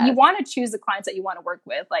 you want to choose the clients that you want to work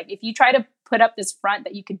with. Like if you try to put up this front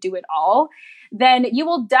that you could do it all, then you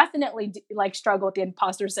will definitely struggle with the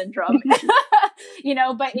imposter syndrome.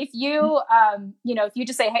 But if you, if you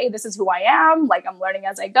just say, hey, this is who I am, I'm learning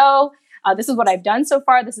as I go. This is what I've done so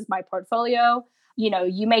far. This is my portfolio.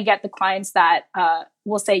 You may get the clients that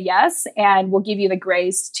will say yes and will give you the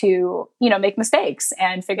grace to, make mistakes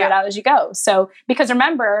and figure it out as you go. So, because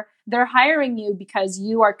remember, they're hiring you because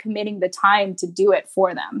you are committing the time to do it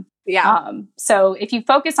for them. Yeah. So if you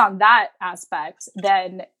focus on that aspect,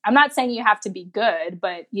 then I'm not saying you have to be good,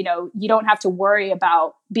 but, you don't have to worry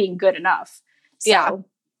about being good enough. So,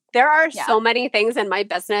 there are so many things in my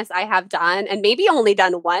business I have done and maybe only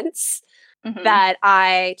done once that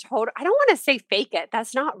I don't want to say fake it.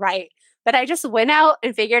 That's not right. But I just went out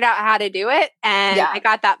and figured out how to do it. And I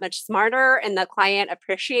got that much smarter and the client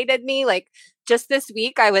appreciated me. Just this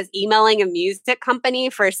week, I was emailing a music company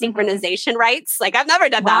for synchronization rights. I've never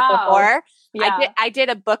done that before. Yeah. I did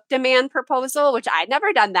a book demand proposal, which I'd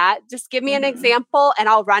never done that. Just give me an example and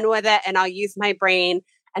I'll run with it and I'll use my brain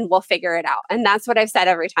and we'll figure it out. And that's what I've said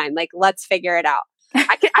every time. Let's figure it out.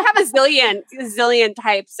 I have a zillion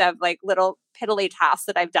types of little piddly tasks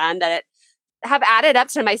that I've done that have added up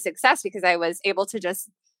to my success because I was able to just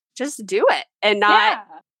do it and not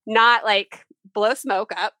blow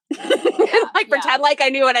smoke up, Yeah, pretend like I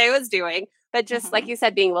knew what I was doing, but just like you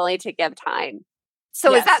said, being willing to give time.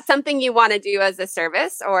 So is that something you want to do as a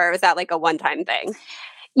service, or is that like a one-time thing?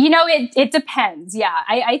 It depends. Yeah.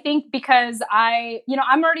 I think because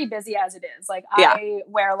I'm already busy as it is. Like I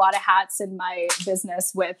wear a lot of hats in my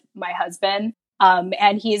business with my husband.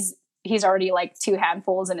 And he's already like two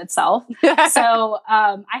handfuls in itself. So,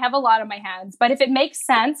 I have a lot on my hands, but if it makes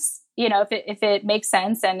sense, if it makes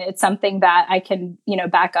sense and it's something that I can,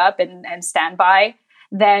 back up and stand by,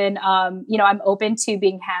 then, I'm open to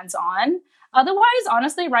being hands-on. Otherwise,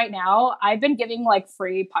 honestly, right now, I've been giving like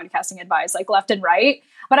free podcasting advice, like left and right.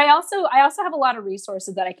 But I also have a lot of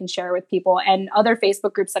resources that I can share with people and other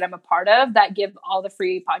Facebook groups that I'm a part of that give all the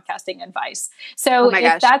free podcasting advice. So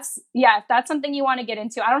if that's something you want to get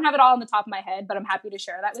into, I don't have it all on the top of my head, but I'm happy to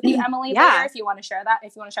share that with you, Emily, later if you want to share that,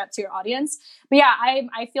 if you want to share it to your audience. But yeah,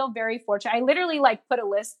 I feel very fortunate. I literally like put a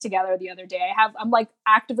list together the other day. I'm like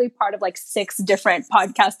actively part of like 6 different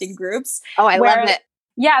podcasting groups. Oh, I love it.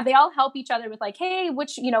 Yeah, they all help each other with like, hey,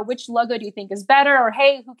 which logo do you think is better? Or,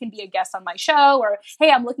 hey, who can be a guest on my show? Or,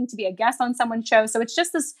 hey, I'm looking to be a guest on someone's show. So it's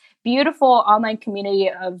just this beautiful online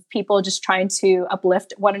community of people just trying to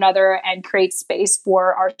uplift one another and create space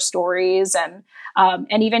for our stories and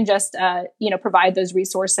even just, provide those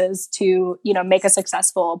resources to, make a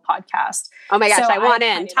successful podcast. Oh my gosh, I want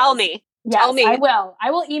in. Tell me. Yes, tell me.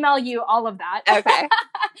 I will email you all of that. Okay.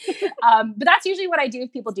 But that's usually what I do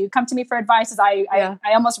if people do come to me for advice is I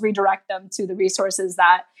almost redirect them to the resources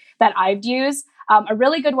that I've used. A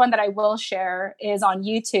really good one that I will share is on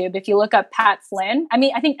YouTube. If you look up Pat Flynn, I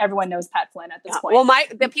mean, I think everyone knows Pat Flynn at this point. Well,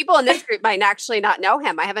 the people in this group might actually not know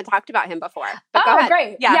him. I haven't talked about him before. But go ahead.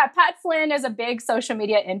 Great. Yeah, Pat Flynn is a big social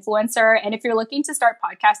media influencer. And if you're looking to start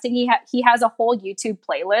podcasting, he has a whole YouTube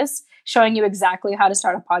playlist showing you exactly how to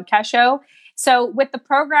start a podcast show. So with the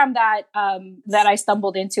program that I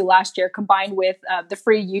stumbled into last year, combined with the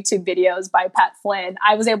free YouTube videos by Pat Flynn,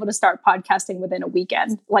 I was able to start podcasting within a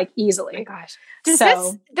weekend, like easily. Oh my gosh.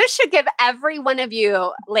 This should give every one of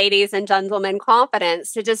you, ladies and gentlemen,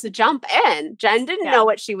 confidence to just jump in. Jen didn't know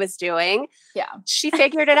what she was doing. Yeah. She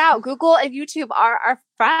figured it out. Google and YouTube are our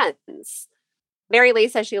friends. Mary Lee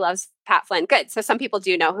says she loves Pat Flynn. Good. So some people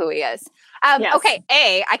do know who he is. Yes. Okay.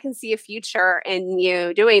 I can see a future in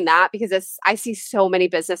you doing that because I see so many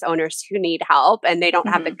business owners who need help and they don't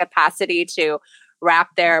have the capacity to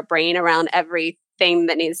wrap their brain around everything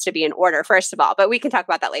that needs to be in order, first of all. But we can talk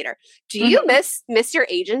about that later. Do you miss your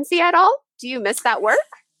agency at all? Do you miss that work?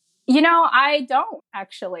 I don't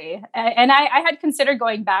actually. And I had considered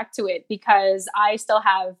going back to it because I still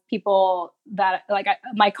have people that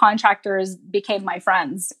my contractors became my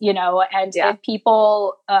friends, and if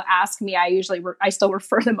people ask me, I still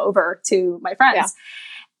refer them over to my friends. Yeah.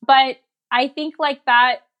 But I think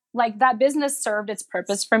that business served its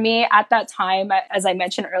purpose for me at that time, as I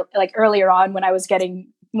mentioned earlier on when I was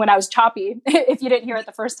choppy, if you didn't hear it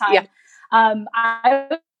the first time, I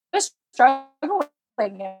was struggling.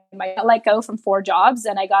 I let go from 4 jobs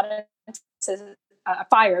and I got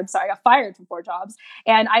fired. Sorry, I got fired from 4 jobs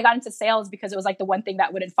and I got into sales because it was like the one thing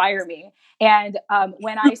that wouldn't fire me. And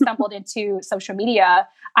when I stumbled into social media,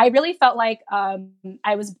 I really felt like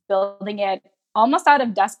I was building it almost out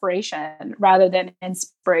of desperation rather than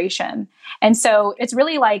inspiration. And so it's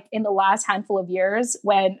really like in the last handful of years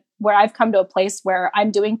where I've come to a place where I'm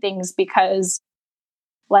doing things because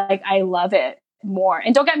like I love it more.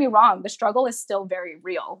 And don't get me wrong, the struggle is still very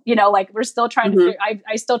real. We're still trying to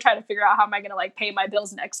I still try to figure out how am I going to like pay my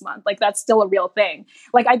bills next month. Like that's still a real thing.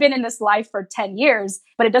 Like I've been in this life for 10 years,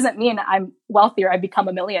 but it doesn't mean I'm wealthier. I've become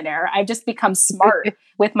a millionaire. I've just become smart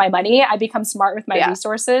with my money. I become smart with my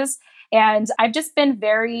resources. And I've just been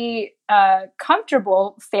very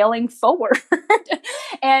comfortable failing forward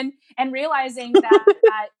and realizing that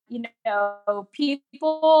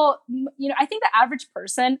people, I think the average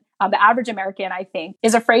person, the average American, I think,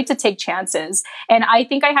 is afraid to take chances. And I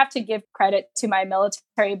think I have to give credit to my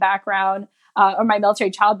military background or my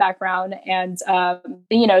military child background. And,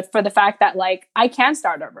 for the fact that like, I can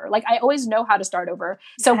start over. Like I always know how to start over.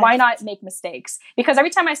 So why not make mistakes? Because every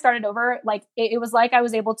time I started over, like it was like I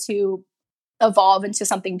was able to evolve into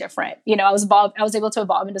something different. I was able to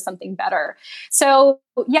evolve into something better. So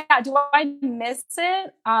yeah, do I miss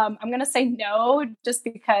it? I'm going to say no, just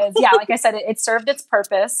because, like I said, it served its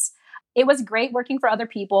purpose. It was great working for other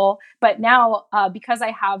people. But now, because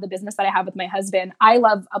I have the business that I have with my husband, I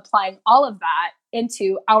love applying all of that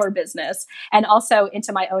into our business and also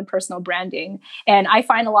into my own personal branding. And I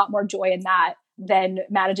find a lot more joy in that than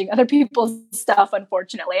managing other people's stuff,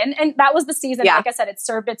 unfortunately. And that was the season. Yeah. Like I said, it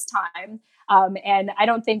served its time. And I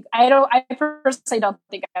personally don't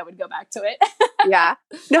think I would go back to it. Yeah.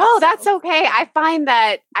 No, that's okay. I find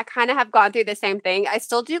that I kind of have gone through the same thing. I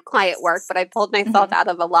still do client work, but I pulled myself out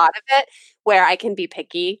of a lot of it where I can be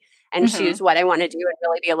picky and choose what I want to do and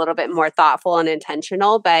really be a little bit more thoughtful and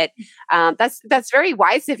intentional. But that's very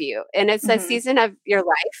wise of you. And it's a season of your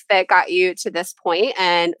life that got you to this point.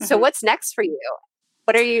 And so what's next for you?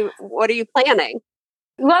 What are you planning?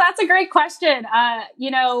 Well, that's a great question.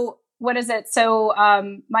 What is it? So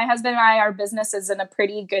my husband and I, our business is in a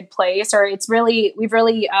pretty good place, or we've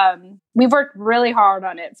worked really hard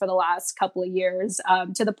on it for the last couple of years,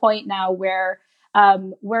 to the point now where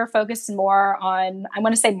we're focused more on, I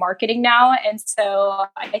want to say, marketing now. And so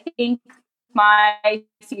I think my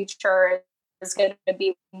future is going to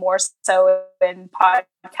be more so in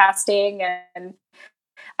podcasting. And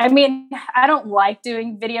I mean, I don't like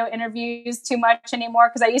doing video interviews too much anymore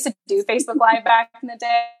because I used to do Facebook Live back in the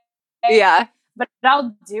day. Yeah. But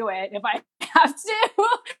I'll do it if I have to.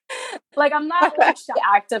 Like, I'm not like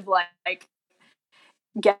active, like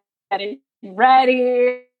getting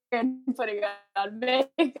ready and putting on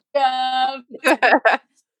makeup,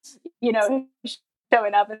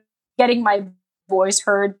 showing up and getting my voice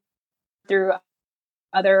heard through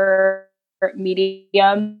other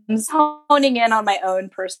mediums, honing in on my own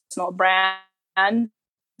personal brand.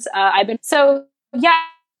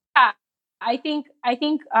 I think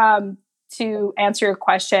to answer your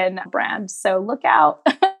question, brand. So look out.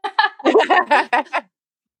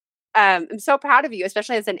 I'm so proud of you,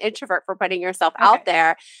 especially as an introvert, for putting yourself out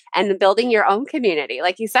there and building your own community.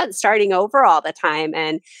 Like you said, starting over all the time.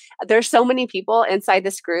 And there's so many people inside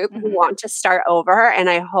this group who want to start over. And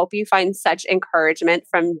I hope you find such encouragement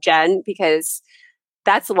from Jen, because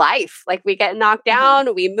that's life. Like, we get knocked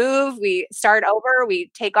down, we move, we start over, we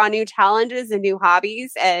take on new challenges and new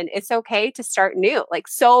hobbies, and it's okay to start new. Like,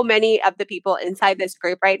 so many of the people inside this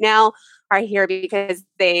group right now are here because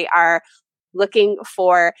they are looking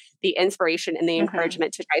for the inspiration and the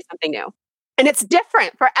encouragement to try something new. And it's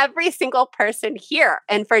different for every single person here.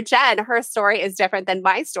 And for Jen, her story is different than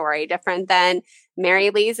my story, different than Mary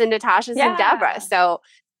Lee's and Natasha's and Deborah. So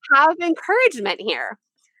have encouragement here.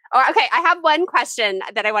 Oh, okay, I have one question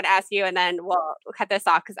that I want to ask you, and then we'll cut this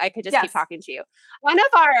off because I could just keep talking to you. One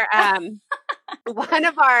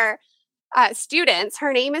of our students,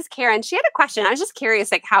 her name is Karen. She had a question. I was just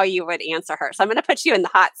curious, like, how you would answer her. So I'm going to put you in the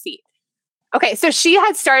hot seat. Okay, so she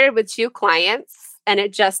had started with 2 clients, and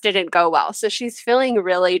it just didn't go well. So she's feeling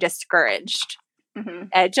really discouraged.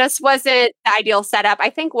 It just wasn't the ideal setup. I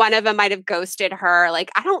think one of them might have ghosted her.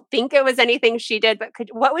 Like, I don't think it was anything she did, but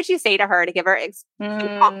what would you say to her to give her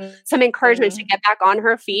some encouragement to get back on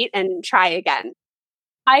her feet and try again?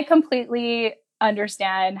 I completely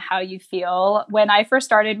understand how you feel. When I first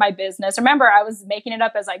started my business, remember, I was making it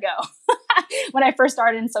up as I go. When I first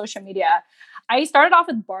started in social media, I started off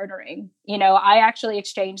with bartering. I actually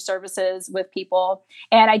exchanged services with people,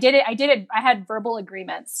 and I had verbal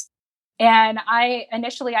agreements. And I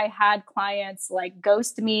had clients like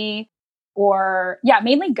ghost me, or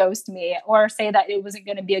mainly ghost me, or say that it wasn't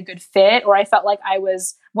going to be a good fit, or I felt like I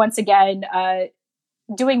was once again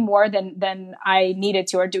doing more than I needed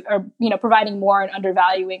to, or providing more and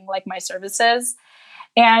undervaluing like my services.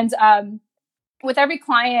 And with every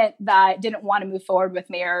client that didn't want to move forward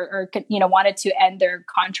with me, or wanted to end their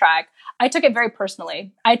contract, I took it very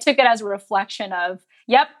personally. I took it as a reflection of,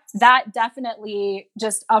 yep, that definitely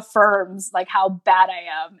just affirms like how bad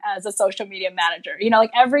I am as a social media manager.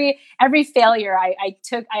 Like every failure I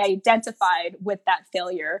identified with that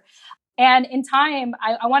failure. And in time,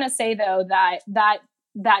 I want to say though that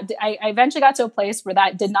I eventually got to a place where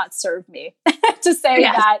that did not serve me to say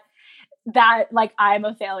that like I'm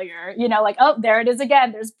a failure, like, oh, there it is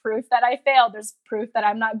again. There's proof that I failed. There's proof that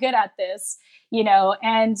I'm not good at this,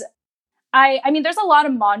 and I mean, there's a lot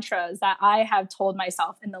of mantras that I have told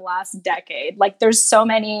myself in the last decade. Like, there's so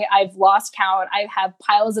many, I've lost count. I have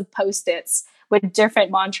piles of Post-its with different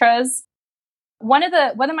mantras. One of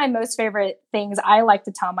my most favorite things I like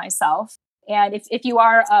to tell myself, and if you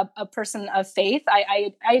are a person of faith,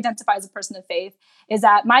 I identify as a person of faith, is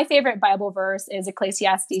that my favorite Bible verse is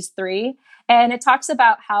Ecclesiastes 3. And it talks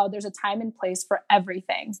about how there's a time and place for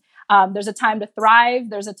everything. There's a time to thrive.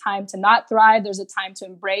 There's a time to not thrive. There's a time to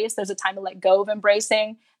embrace. There's a time to let go of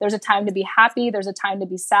embracing. There's a time to be happy. There's a time to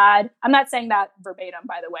be sad. I'm not saying that verbatim,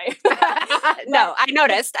 by the way. No, I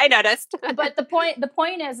noticed. But the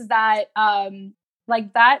point is that,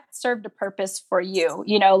 like, that served a purpose for you,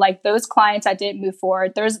 like those clients that didn't move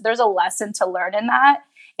forward, there's a lesson to learn in that.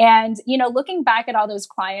 And, looking back at all those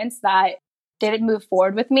clients that didn't move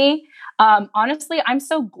forward with me. Honestly, I'm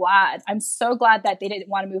so glad. I'm so glad that they didn't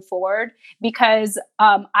want to move forward because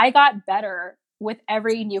I got better with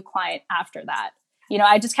every new client after that.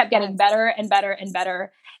 I just kept getting better and better and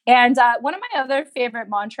better. And one of my other favorite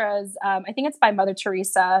mantras, I think it's by Mother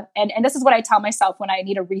Teresa. And this is what I tell myself when I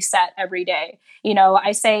need a reset every day.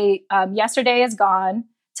 I say, yesterday is gone.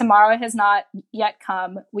 Tomorrow has not yet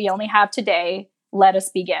come. We only have today. Let us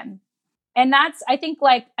begin. And that's, I think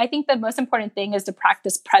the most important thing is to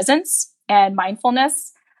practice presence and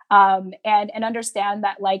mindfulness, and understand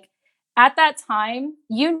that at that time,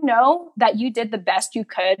 that you did the best you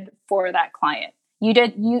could for that client. You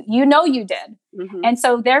did. You did. Mm-hmm. And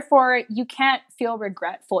so therefore you can't feel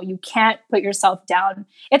regretful. You can't put yourself down.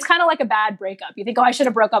 It's kind of like a bad breakup. You think, oh, I should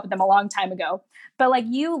have broke up with them a long time ago. But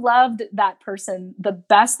you loved that person the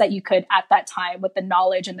best that you could at that time with the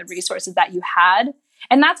knowledge and the resources that you had.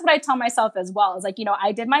 And that's what I tell myself as well. Is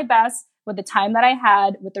I did my best with the time that I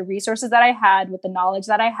had, with the resources that I had, with the knowledge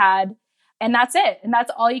that I had. And that's it. And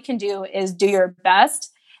that's all you can do is do your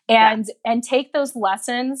best and take those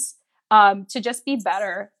lessons to just be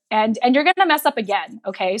better. And you're going to mess up again.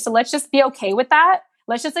 Okay. So let's just be okay with that.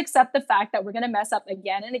 Let's just accept the fact that we're going to mess up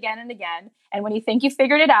again and again and again. And when you think you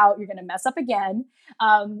figured it out, you're going to mess up again.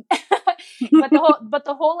 But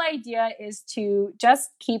the whole idea is to just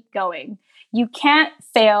keep going. You can't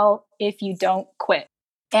fail if you don't quit.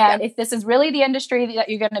 And if this is really the industry that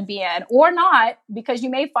you're going to be in or not, because you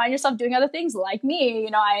may find yourself doing other things like me,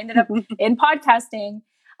 I ended up in podcasting.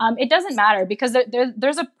 It doesn't matter because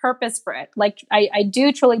there's a purpose for it. I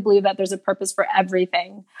do truly believe that there's a purpose for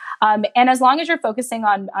everything. And as long as you're focusing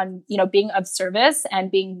on being of service and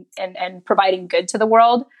being and providing good to the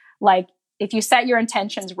world, if you set your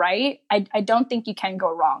intentions right, I don't think you can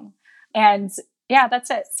go wrong. And yeah, that's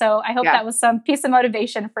it. So I hope that was some piece of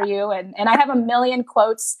motivation for you. And I have a million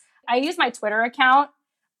quotes. I use my Twitter account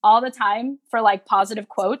all the time for positive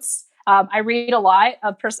quotes. I read a lot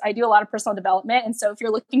of I do a lot of personal development. And so if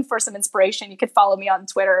you're looking for some inspiration, you could follow me on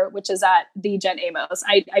Twitter, which is at the Jen Amos.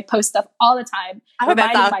 I post stuff all the time,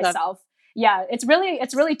 reminding myself. Yeah, it's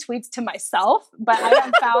really tweets to myself, but I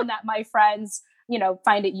have found that my friends,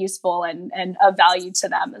 find it useful and of value to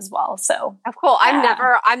them as well. So cool.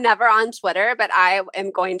 Yeah. I'm never on Twitter, but I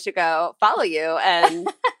am going to go follow you and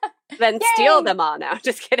then steal them all now.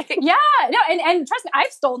 Just kidding. Yeah, no, and trust me,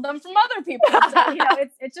 I've stolen them from other people. So,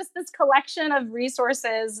 it's just this collection of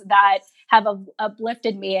resources that have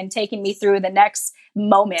uplifted me and taken me through the next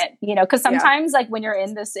moment. Because sometimes, when you're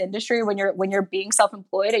in this industry, when you're being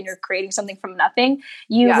self-employed and you're creating something from nothing,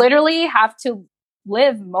 you literally have to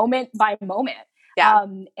live moment by moment. Yeah.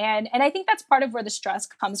 And I think that's part of where the stress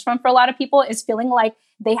comes from for a lot of people is feeling like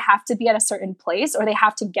they have to be at a certain place or they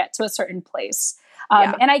have to get to a certain place.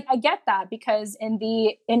 And I get that because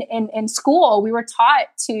in school, we were taught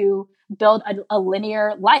to build a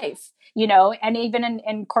linear life, and even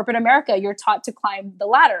in corporate America, you're taught to climb the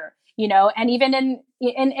ladder, and even in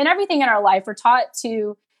everything in our life, we're taught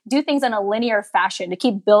to do things in a linear fashion, to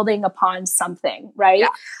keep building upon something, right?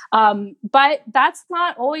 Yeah. But that's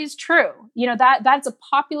not always true. That's a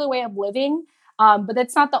popular way of living. But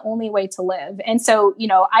that's not the only way to live. And so,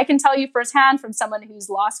 I can tell you firsthand from someone who's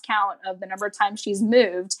lost count of the number of times she's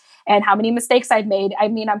moved and how many mistakes I've made. I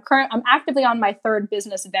mean, I'm actively on my third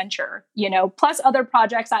business venture, plus other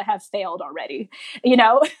projects that have failed already,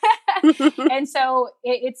 And so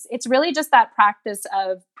it's really just that practice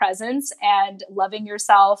of presence and loving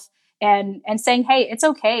yourself and saying, hey, it's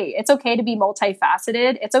okay. It's okay to be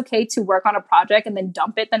multifaceted. It's okay to work on a project and then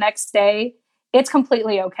dump it the next day. It's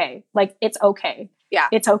completely okay. It's okay. Yeah.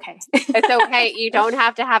 It's okay. It's okay. You don't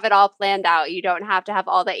have to have it all planned out. You don't have to have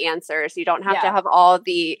all the answers. You don't have to have all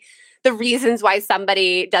the reasons why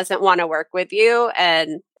somebody doesn't want to work with you.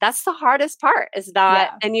 And that's the hardest part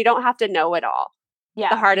and you don't have to know it all. Yeah.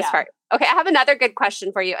 The hardest part. Okay. I have another good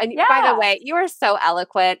question for you. And by the way, you are so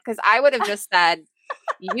eloquent because I would have just said,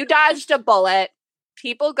 you dodged a bullet.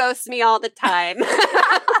 People ghost me all the time.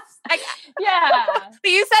 So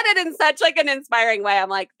you said it in such an inspiring way. I'm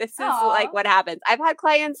like, this is what happens. I've had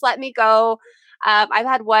clients let me go. I've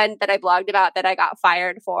had one that I blogged about that I got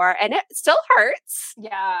fired for, and it still hurts.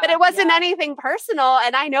 Yeah. But it wasn't anything personal.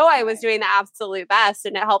 And I know I was doing the absolute best,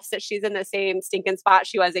 and it helps that she's in the same stinking spot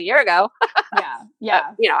she was a year ago. Yeah.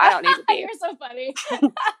 I don't need to be. You're so funny.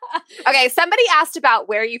 Okay. Somebody asked about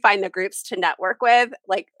where you find the groups to network with,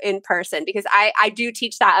 in person, because I do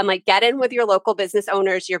teach that. I'm like, get in with your local business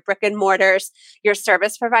owners, your brick and mortars, your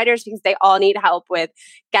service providers, because they all need help with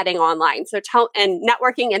getting online. So and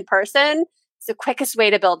networking in person. It's the quickest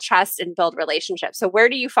way to build trust and build relationships. So where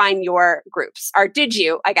do you find your groups? Or did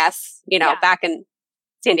you, I guess, back in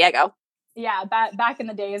San Diego? Yeah, back in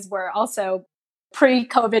the days were also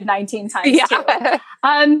pre-COVID-19 times Yeah.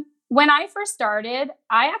 too. When I first started,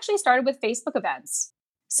 I actually started with Facebook events.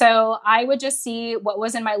 So I would just see what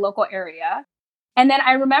was in my local area. And then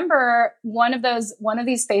I remember one of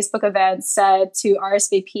these Facebook events said to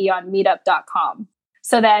RSVP on meetup.com.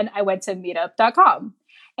 So then I went to meetup.com.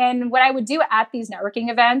 And what I would do at these networking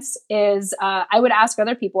events is I would ask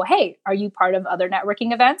other people, hey, are you part of other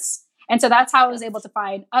networking events? And so that's how I was able to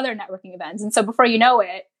find other networking events. And so before you know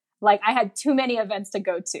it, like I had too many events to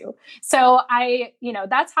go to. So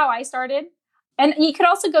that's how I started. And you could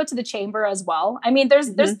also go to the chamber as well. I mean, there's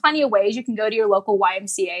plenty of ways you can go to your local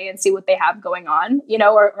YMCA and see what they have going on,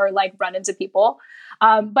 or like run into people.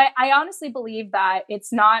 But I honestly believe that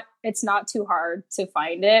it's not too hard to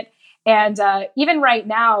find it. And even right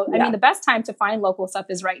now, I mean, the best time to find local stuff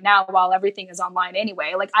is right now while everything is online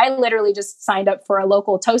anyway. Like I literally just signed up for a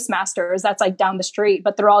local Toastmasters that's like down the street,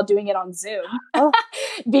 but they're all doing it on Zoom.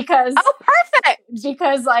 because perfect.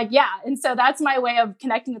 Because and so that's my way of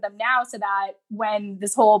connecting with them now so that when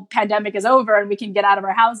this whole pandemic is over and we can get out of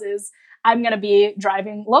our houses, I'm going to be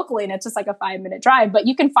driving locally and it's just like a 5-minute drive, but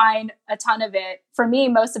you can find a ton of it. For me,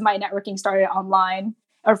 most of my networking started online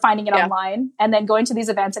or finding it online and then going to these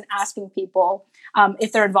events and asking people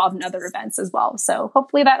if they're involved in other events as well. So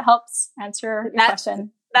hopefully that helps answer your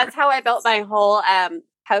question. That's how I built my whole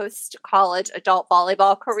post-college adult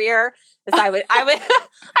volleyball career. Is I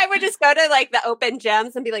would just go to like the open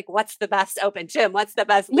gyms and be like, what's the best open gym? What's the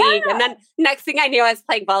best league? And then next thing I knew, I was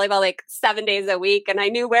playing volleyball like 7 days a week and I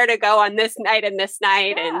knew where to go on this night and this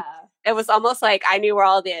night. And it was almost like I knew where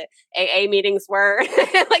all the AA meetings were,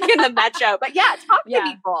 like in the metro. But talk to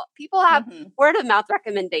people. People have word of mouth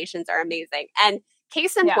recommendations are amazing. And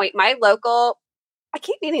case in point, my local, I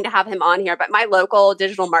keep meaning to have him on here, but my local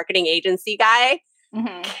digital marketing agency guy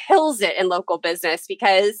kills it in local business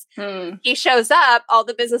because he shows up, all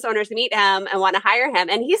the business owners meet him and want to hire him.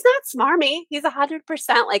 And he's not smarmy. He's 100%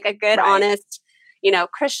 like a good, honest,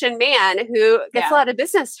 Christian man who gets a lot of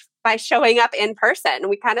business by showing up in person.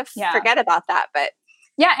 We kind of forget about that, but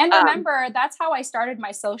and remember, that's how I started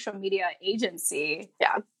my social media agency.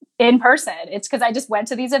 In person. It's because I just went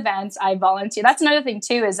to these events. I volunteer. That's another thing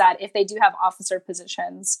too, is that if they do have officer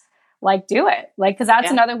positions, like do it. Like, cause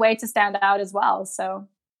that's another way to stand out as well. So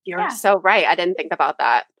you're so right. I didn't think about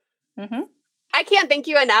that. I can't thank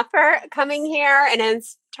you enough for coming here and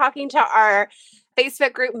talking to our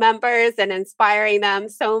Facebook group members and inspiring them.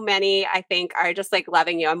 So many, I think, are just like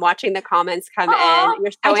loving you. I'm watching the comments come in.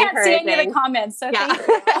 You're so encouraging. I can't see any of the comments, so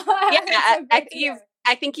thank you.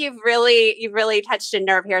 I think you've really touched a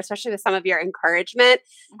nerve here, especially with some of your encouragement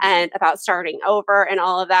and about starting over and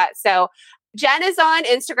all of that. So Jen is on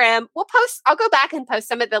Instagram. I'll go back and post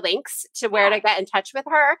some of the links to where to get in touch with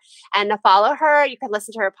her and to follow her. You can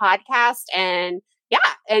listen to her podcast and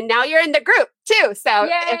now you're in the group too. So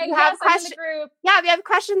if you have questions, if you have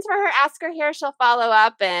questions for her, ask her here. She'll follow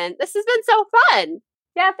up. And this has been so fun.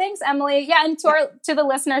 Yeah, thanks, Emily. Yeah, and to the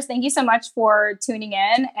listeners, thank you so much for tuning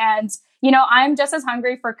in. And I'm just as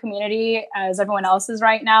hungry for community as everyone else is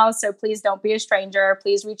right now. So please don't be a stranger.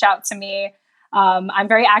 Please reach out to me. I'm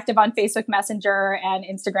very active on Facebook Messenger and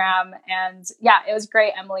Instagram. And it was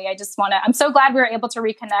great, Emily. I'm so glad we were able to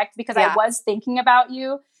reconnect because I was thinking about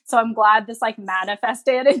you. So I'm glad this like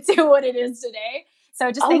manifested into what it is today.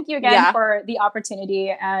 So just thank you again for the opportunity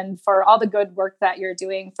and for all the good work that you're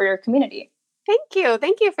doing for your community. Thank you.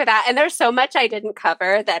 Thank you for that. And there's so much I didn't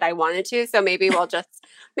cover that I wanted to. So maybe we'll just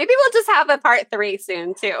have a part 3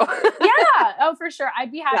 soon too. Oh, for sure.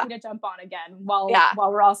 I'd be happy to jump on again while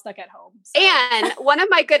we're all stuck at home. So. And one of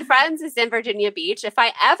my good friends is in Virginia Beach. If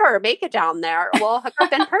I ever make it down there, we'll hook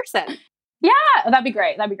up in person. Yeah, that'd be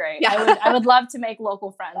great. Yeah. I would love to make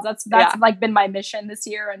local friends. That's like been my mission this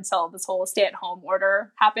year until this whole stay-at-home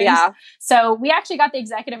order happened. Yeah. So we actually got the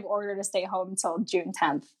executive order to stay home until June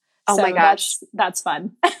 10th. Oh my gosh. That's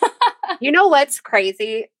fun. You know what's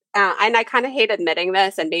crazy? And I kind of hate admitting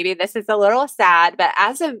this, and maybe this is a little sad, but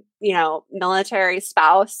as a, military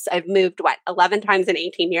spouse, I've moved 11 times in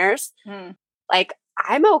 18 years. Like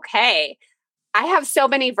I'm okay. I have so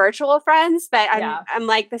many virtual friends, but I'm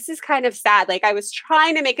like, this is kind of sad. Like I was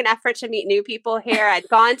trying to make an effort to meet new people here. I'd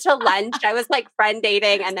gone to lunch. I was like friend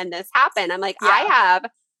dating. And then this happened. I'm like, I have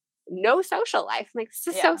no social life. I'm like,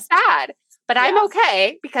 this is so sad, but I'm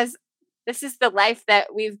okay because this is the life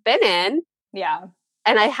that we've been in. Yeah.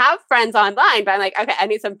 And I have friends online, but I'm like, okay, I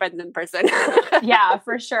need some friends in person. Yeah,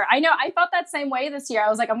 for sure. I know. I felt that same way this year. I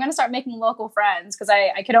was like, I'm going to start making local friends because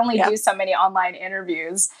I could only do so many online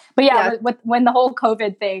interviews. But when the whole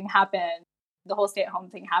COVID thing happened, the whole stay-at-home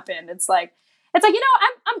thing happened, it's like, it's like,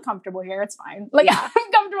 I'm comfortable here. It's fine. Like, Yeah.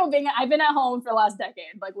 I'm comfortable I've been at home for the last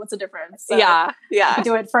decade. Like, what's the difference? So Yeah. I can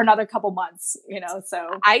do it for another couple months,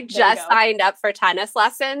 so. I just signed up for tennis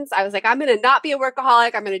lessons. I was like, I'm going to not be a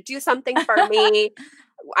workaholic. I'm going to do something for me.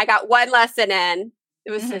 I got one lesson in.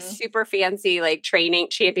 It was a super fancy, like,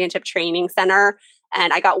 championship training center.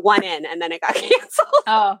 And I got one in and then it got canceled.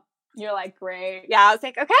 Oh, you're like, great. Yeah. I was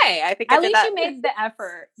like, okay, I think at least you made the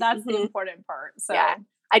effort. That's the important part. So yeah.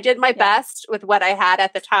 I did my best with what I had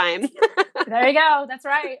at the time. There you go. That's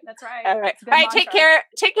right. All right. All right. Take care.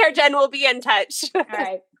 Take care, Jen. We'll be in touch. All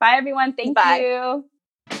right. Bye, everyone. Thank you.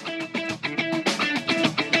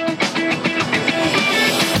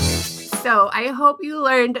 So I hope you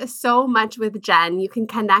learned so much with Jen. You can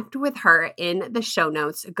connect with her in the show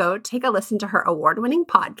notes. Go take a listen to her award-winning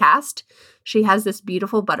podcast. She has this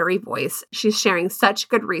beautiful, buttery voice. She's sharing such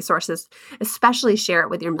good resources, especially share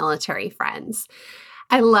it with your military friends.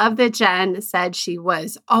 I love that Jen said she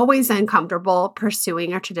was always uncomfortable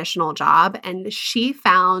pursuing a traditional job, and she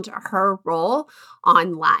found her role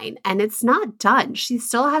online, and it's not done. She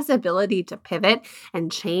still has the ability to pivot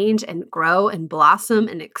and change and grow and blossom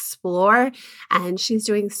and explore, and she's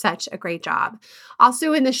doing such a great job.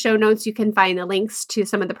 Also in the show notes, you can find the links to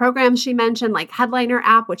some of the programs she mentioned, like Headliner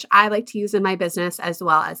app, which I like to use in my business, as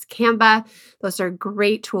well as Canva. Those are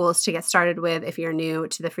great tools to get started with if you're new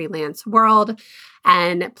to the freelance world.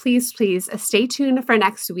 And please stay tuned for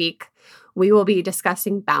next week. We will be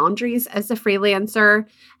discussing boundaries as a freelancer.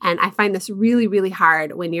 And I find this really, really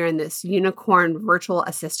hard when you're in this unicorn virtual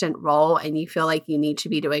assistant role and you feel like you need to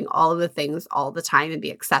be doing all of the things all the time and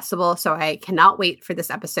be accessible. So I cannot wait for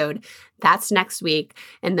this episode. That's next week.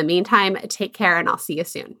 In the meantime, take care and I'll see you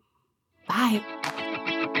soon. Bye.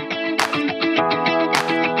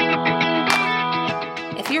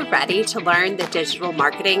 If you're ready to learn the digital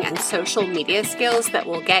marketing and social media skills that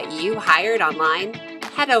will get you hired online,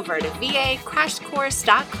 head over to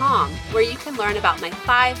vacrashcourse.com, where you can learn about my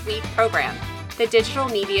 5-week program, the Digital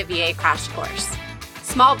Media VA Crash Course.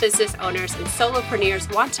 Small business owners and solopreneurs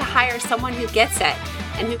want to hire someone who gets it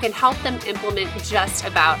and who can help them implement just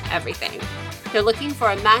about everything. They're looking for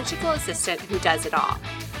a magical assistant who does it all.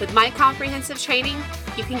 With my comprehensive training,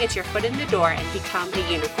 you can get your foot in the door and become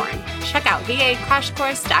a unicorn. Check out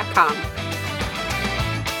vacrashcourse.com.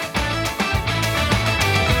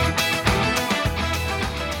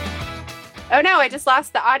 Oh no, I just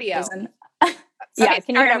lost the audio. Yeah,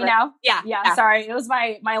 can you hear me now? Yeah. Sorry, it was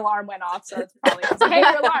my alarm went off, so it's probably hey,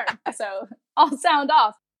 your alarm. So I'll sound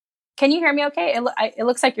off. Can you hear me? Okay, it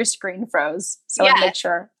looks like your screen froze, so I'll make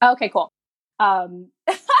sure. Okay, cool. So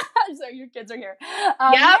your kids are here.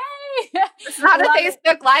 Yep. It's not a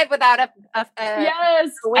Facebook Live without a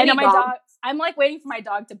yes. I know my dog. I'm like waiting for my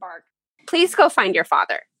dog to bark. Please go find your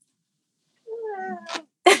father.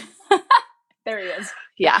 There he is.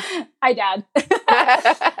 Yeah. Hi, Dad.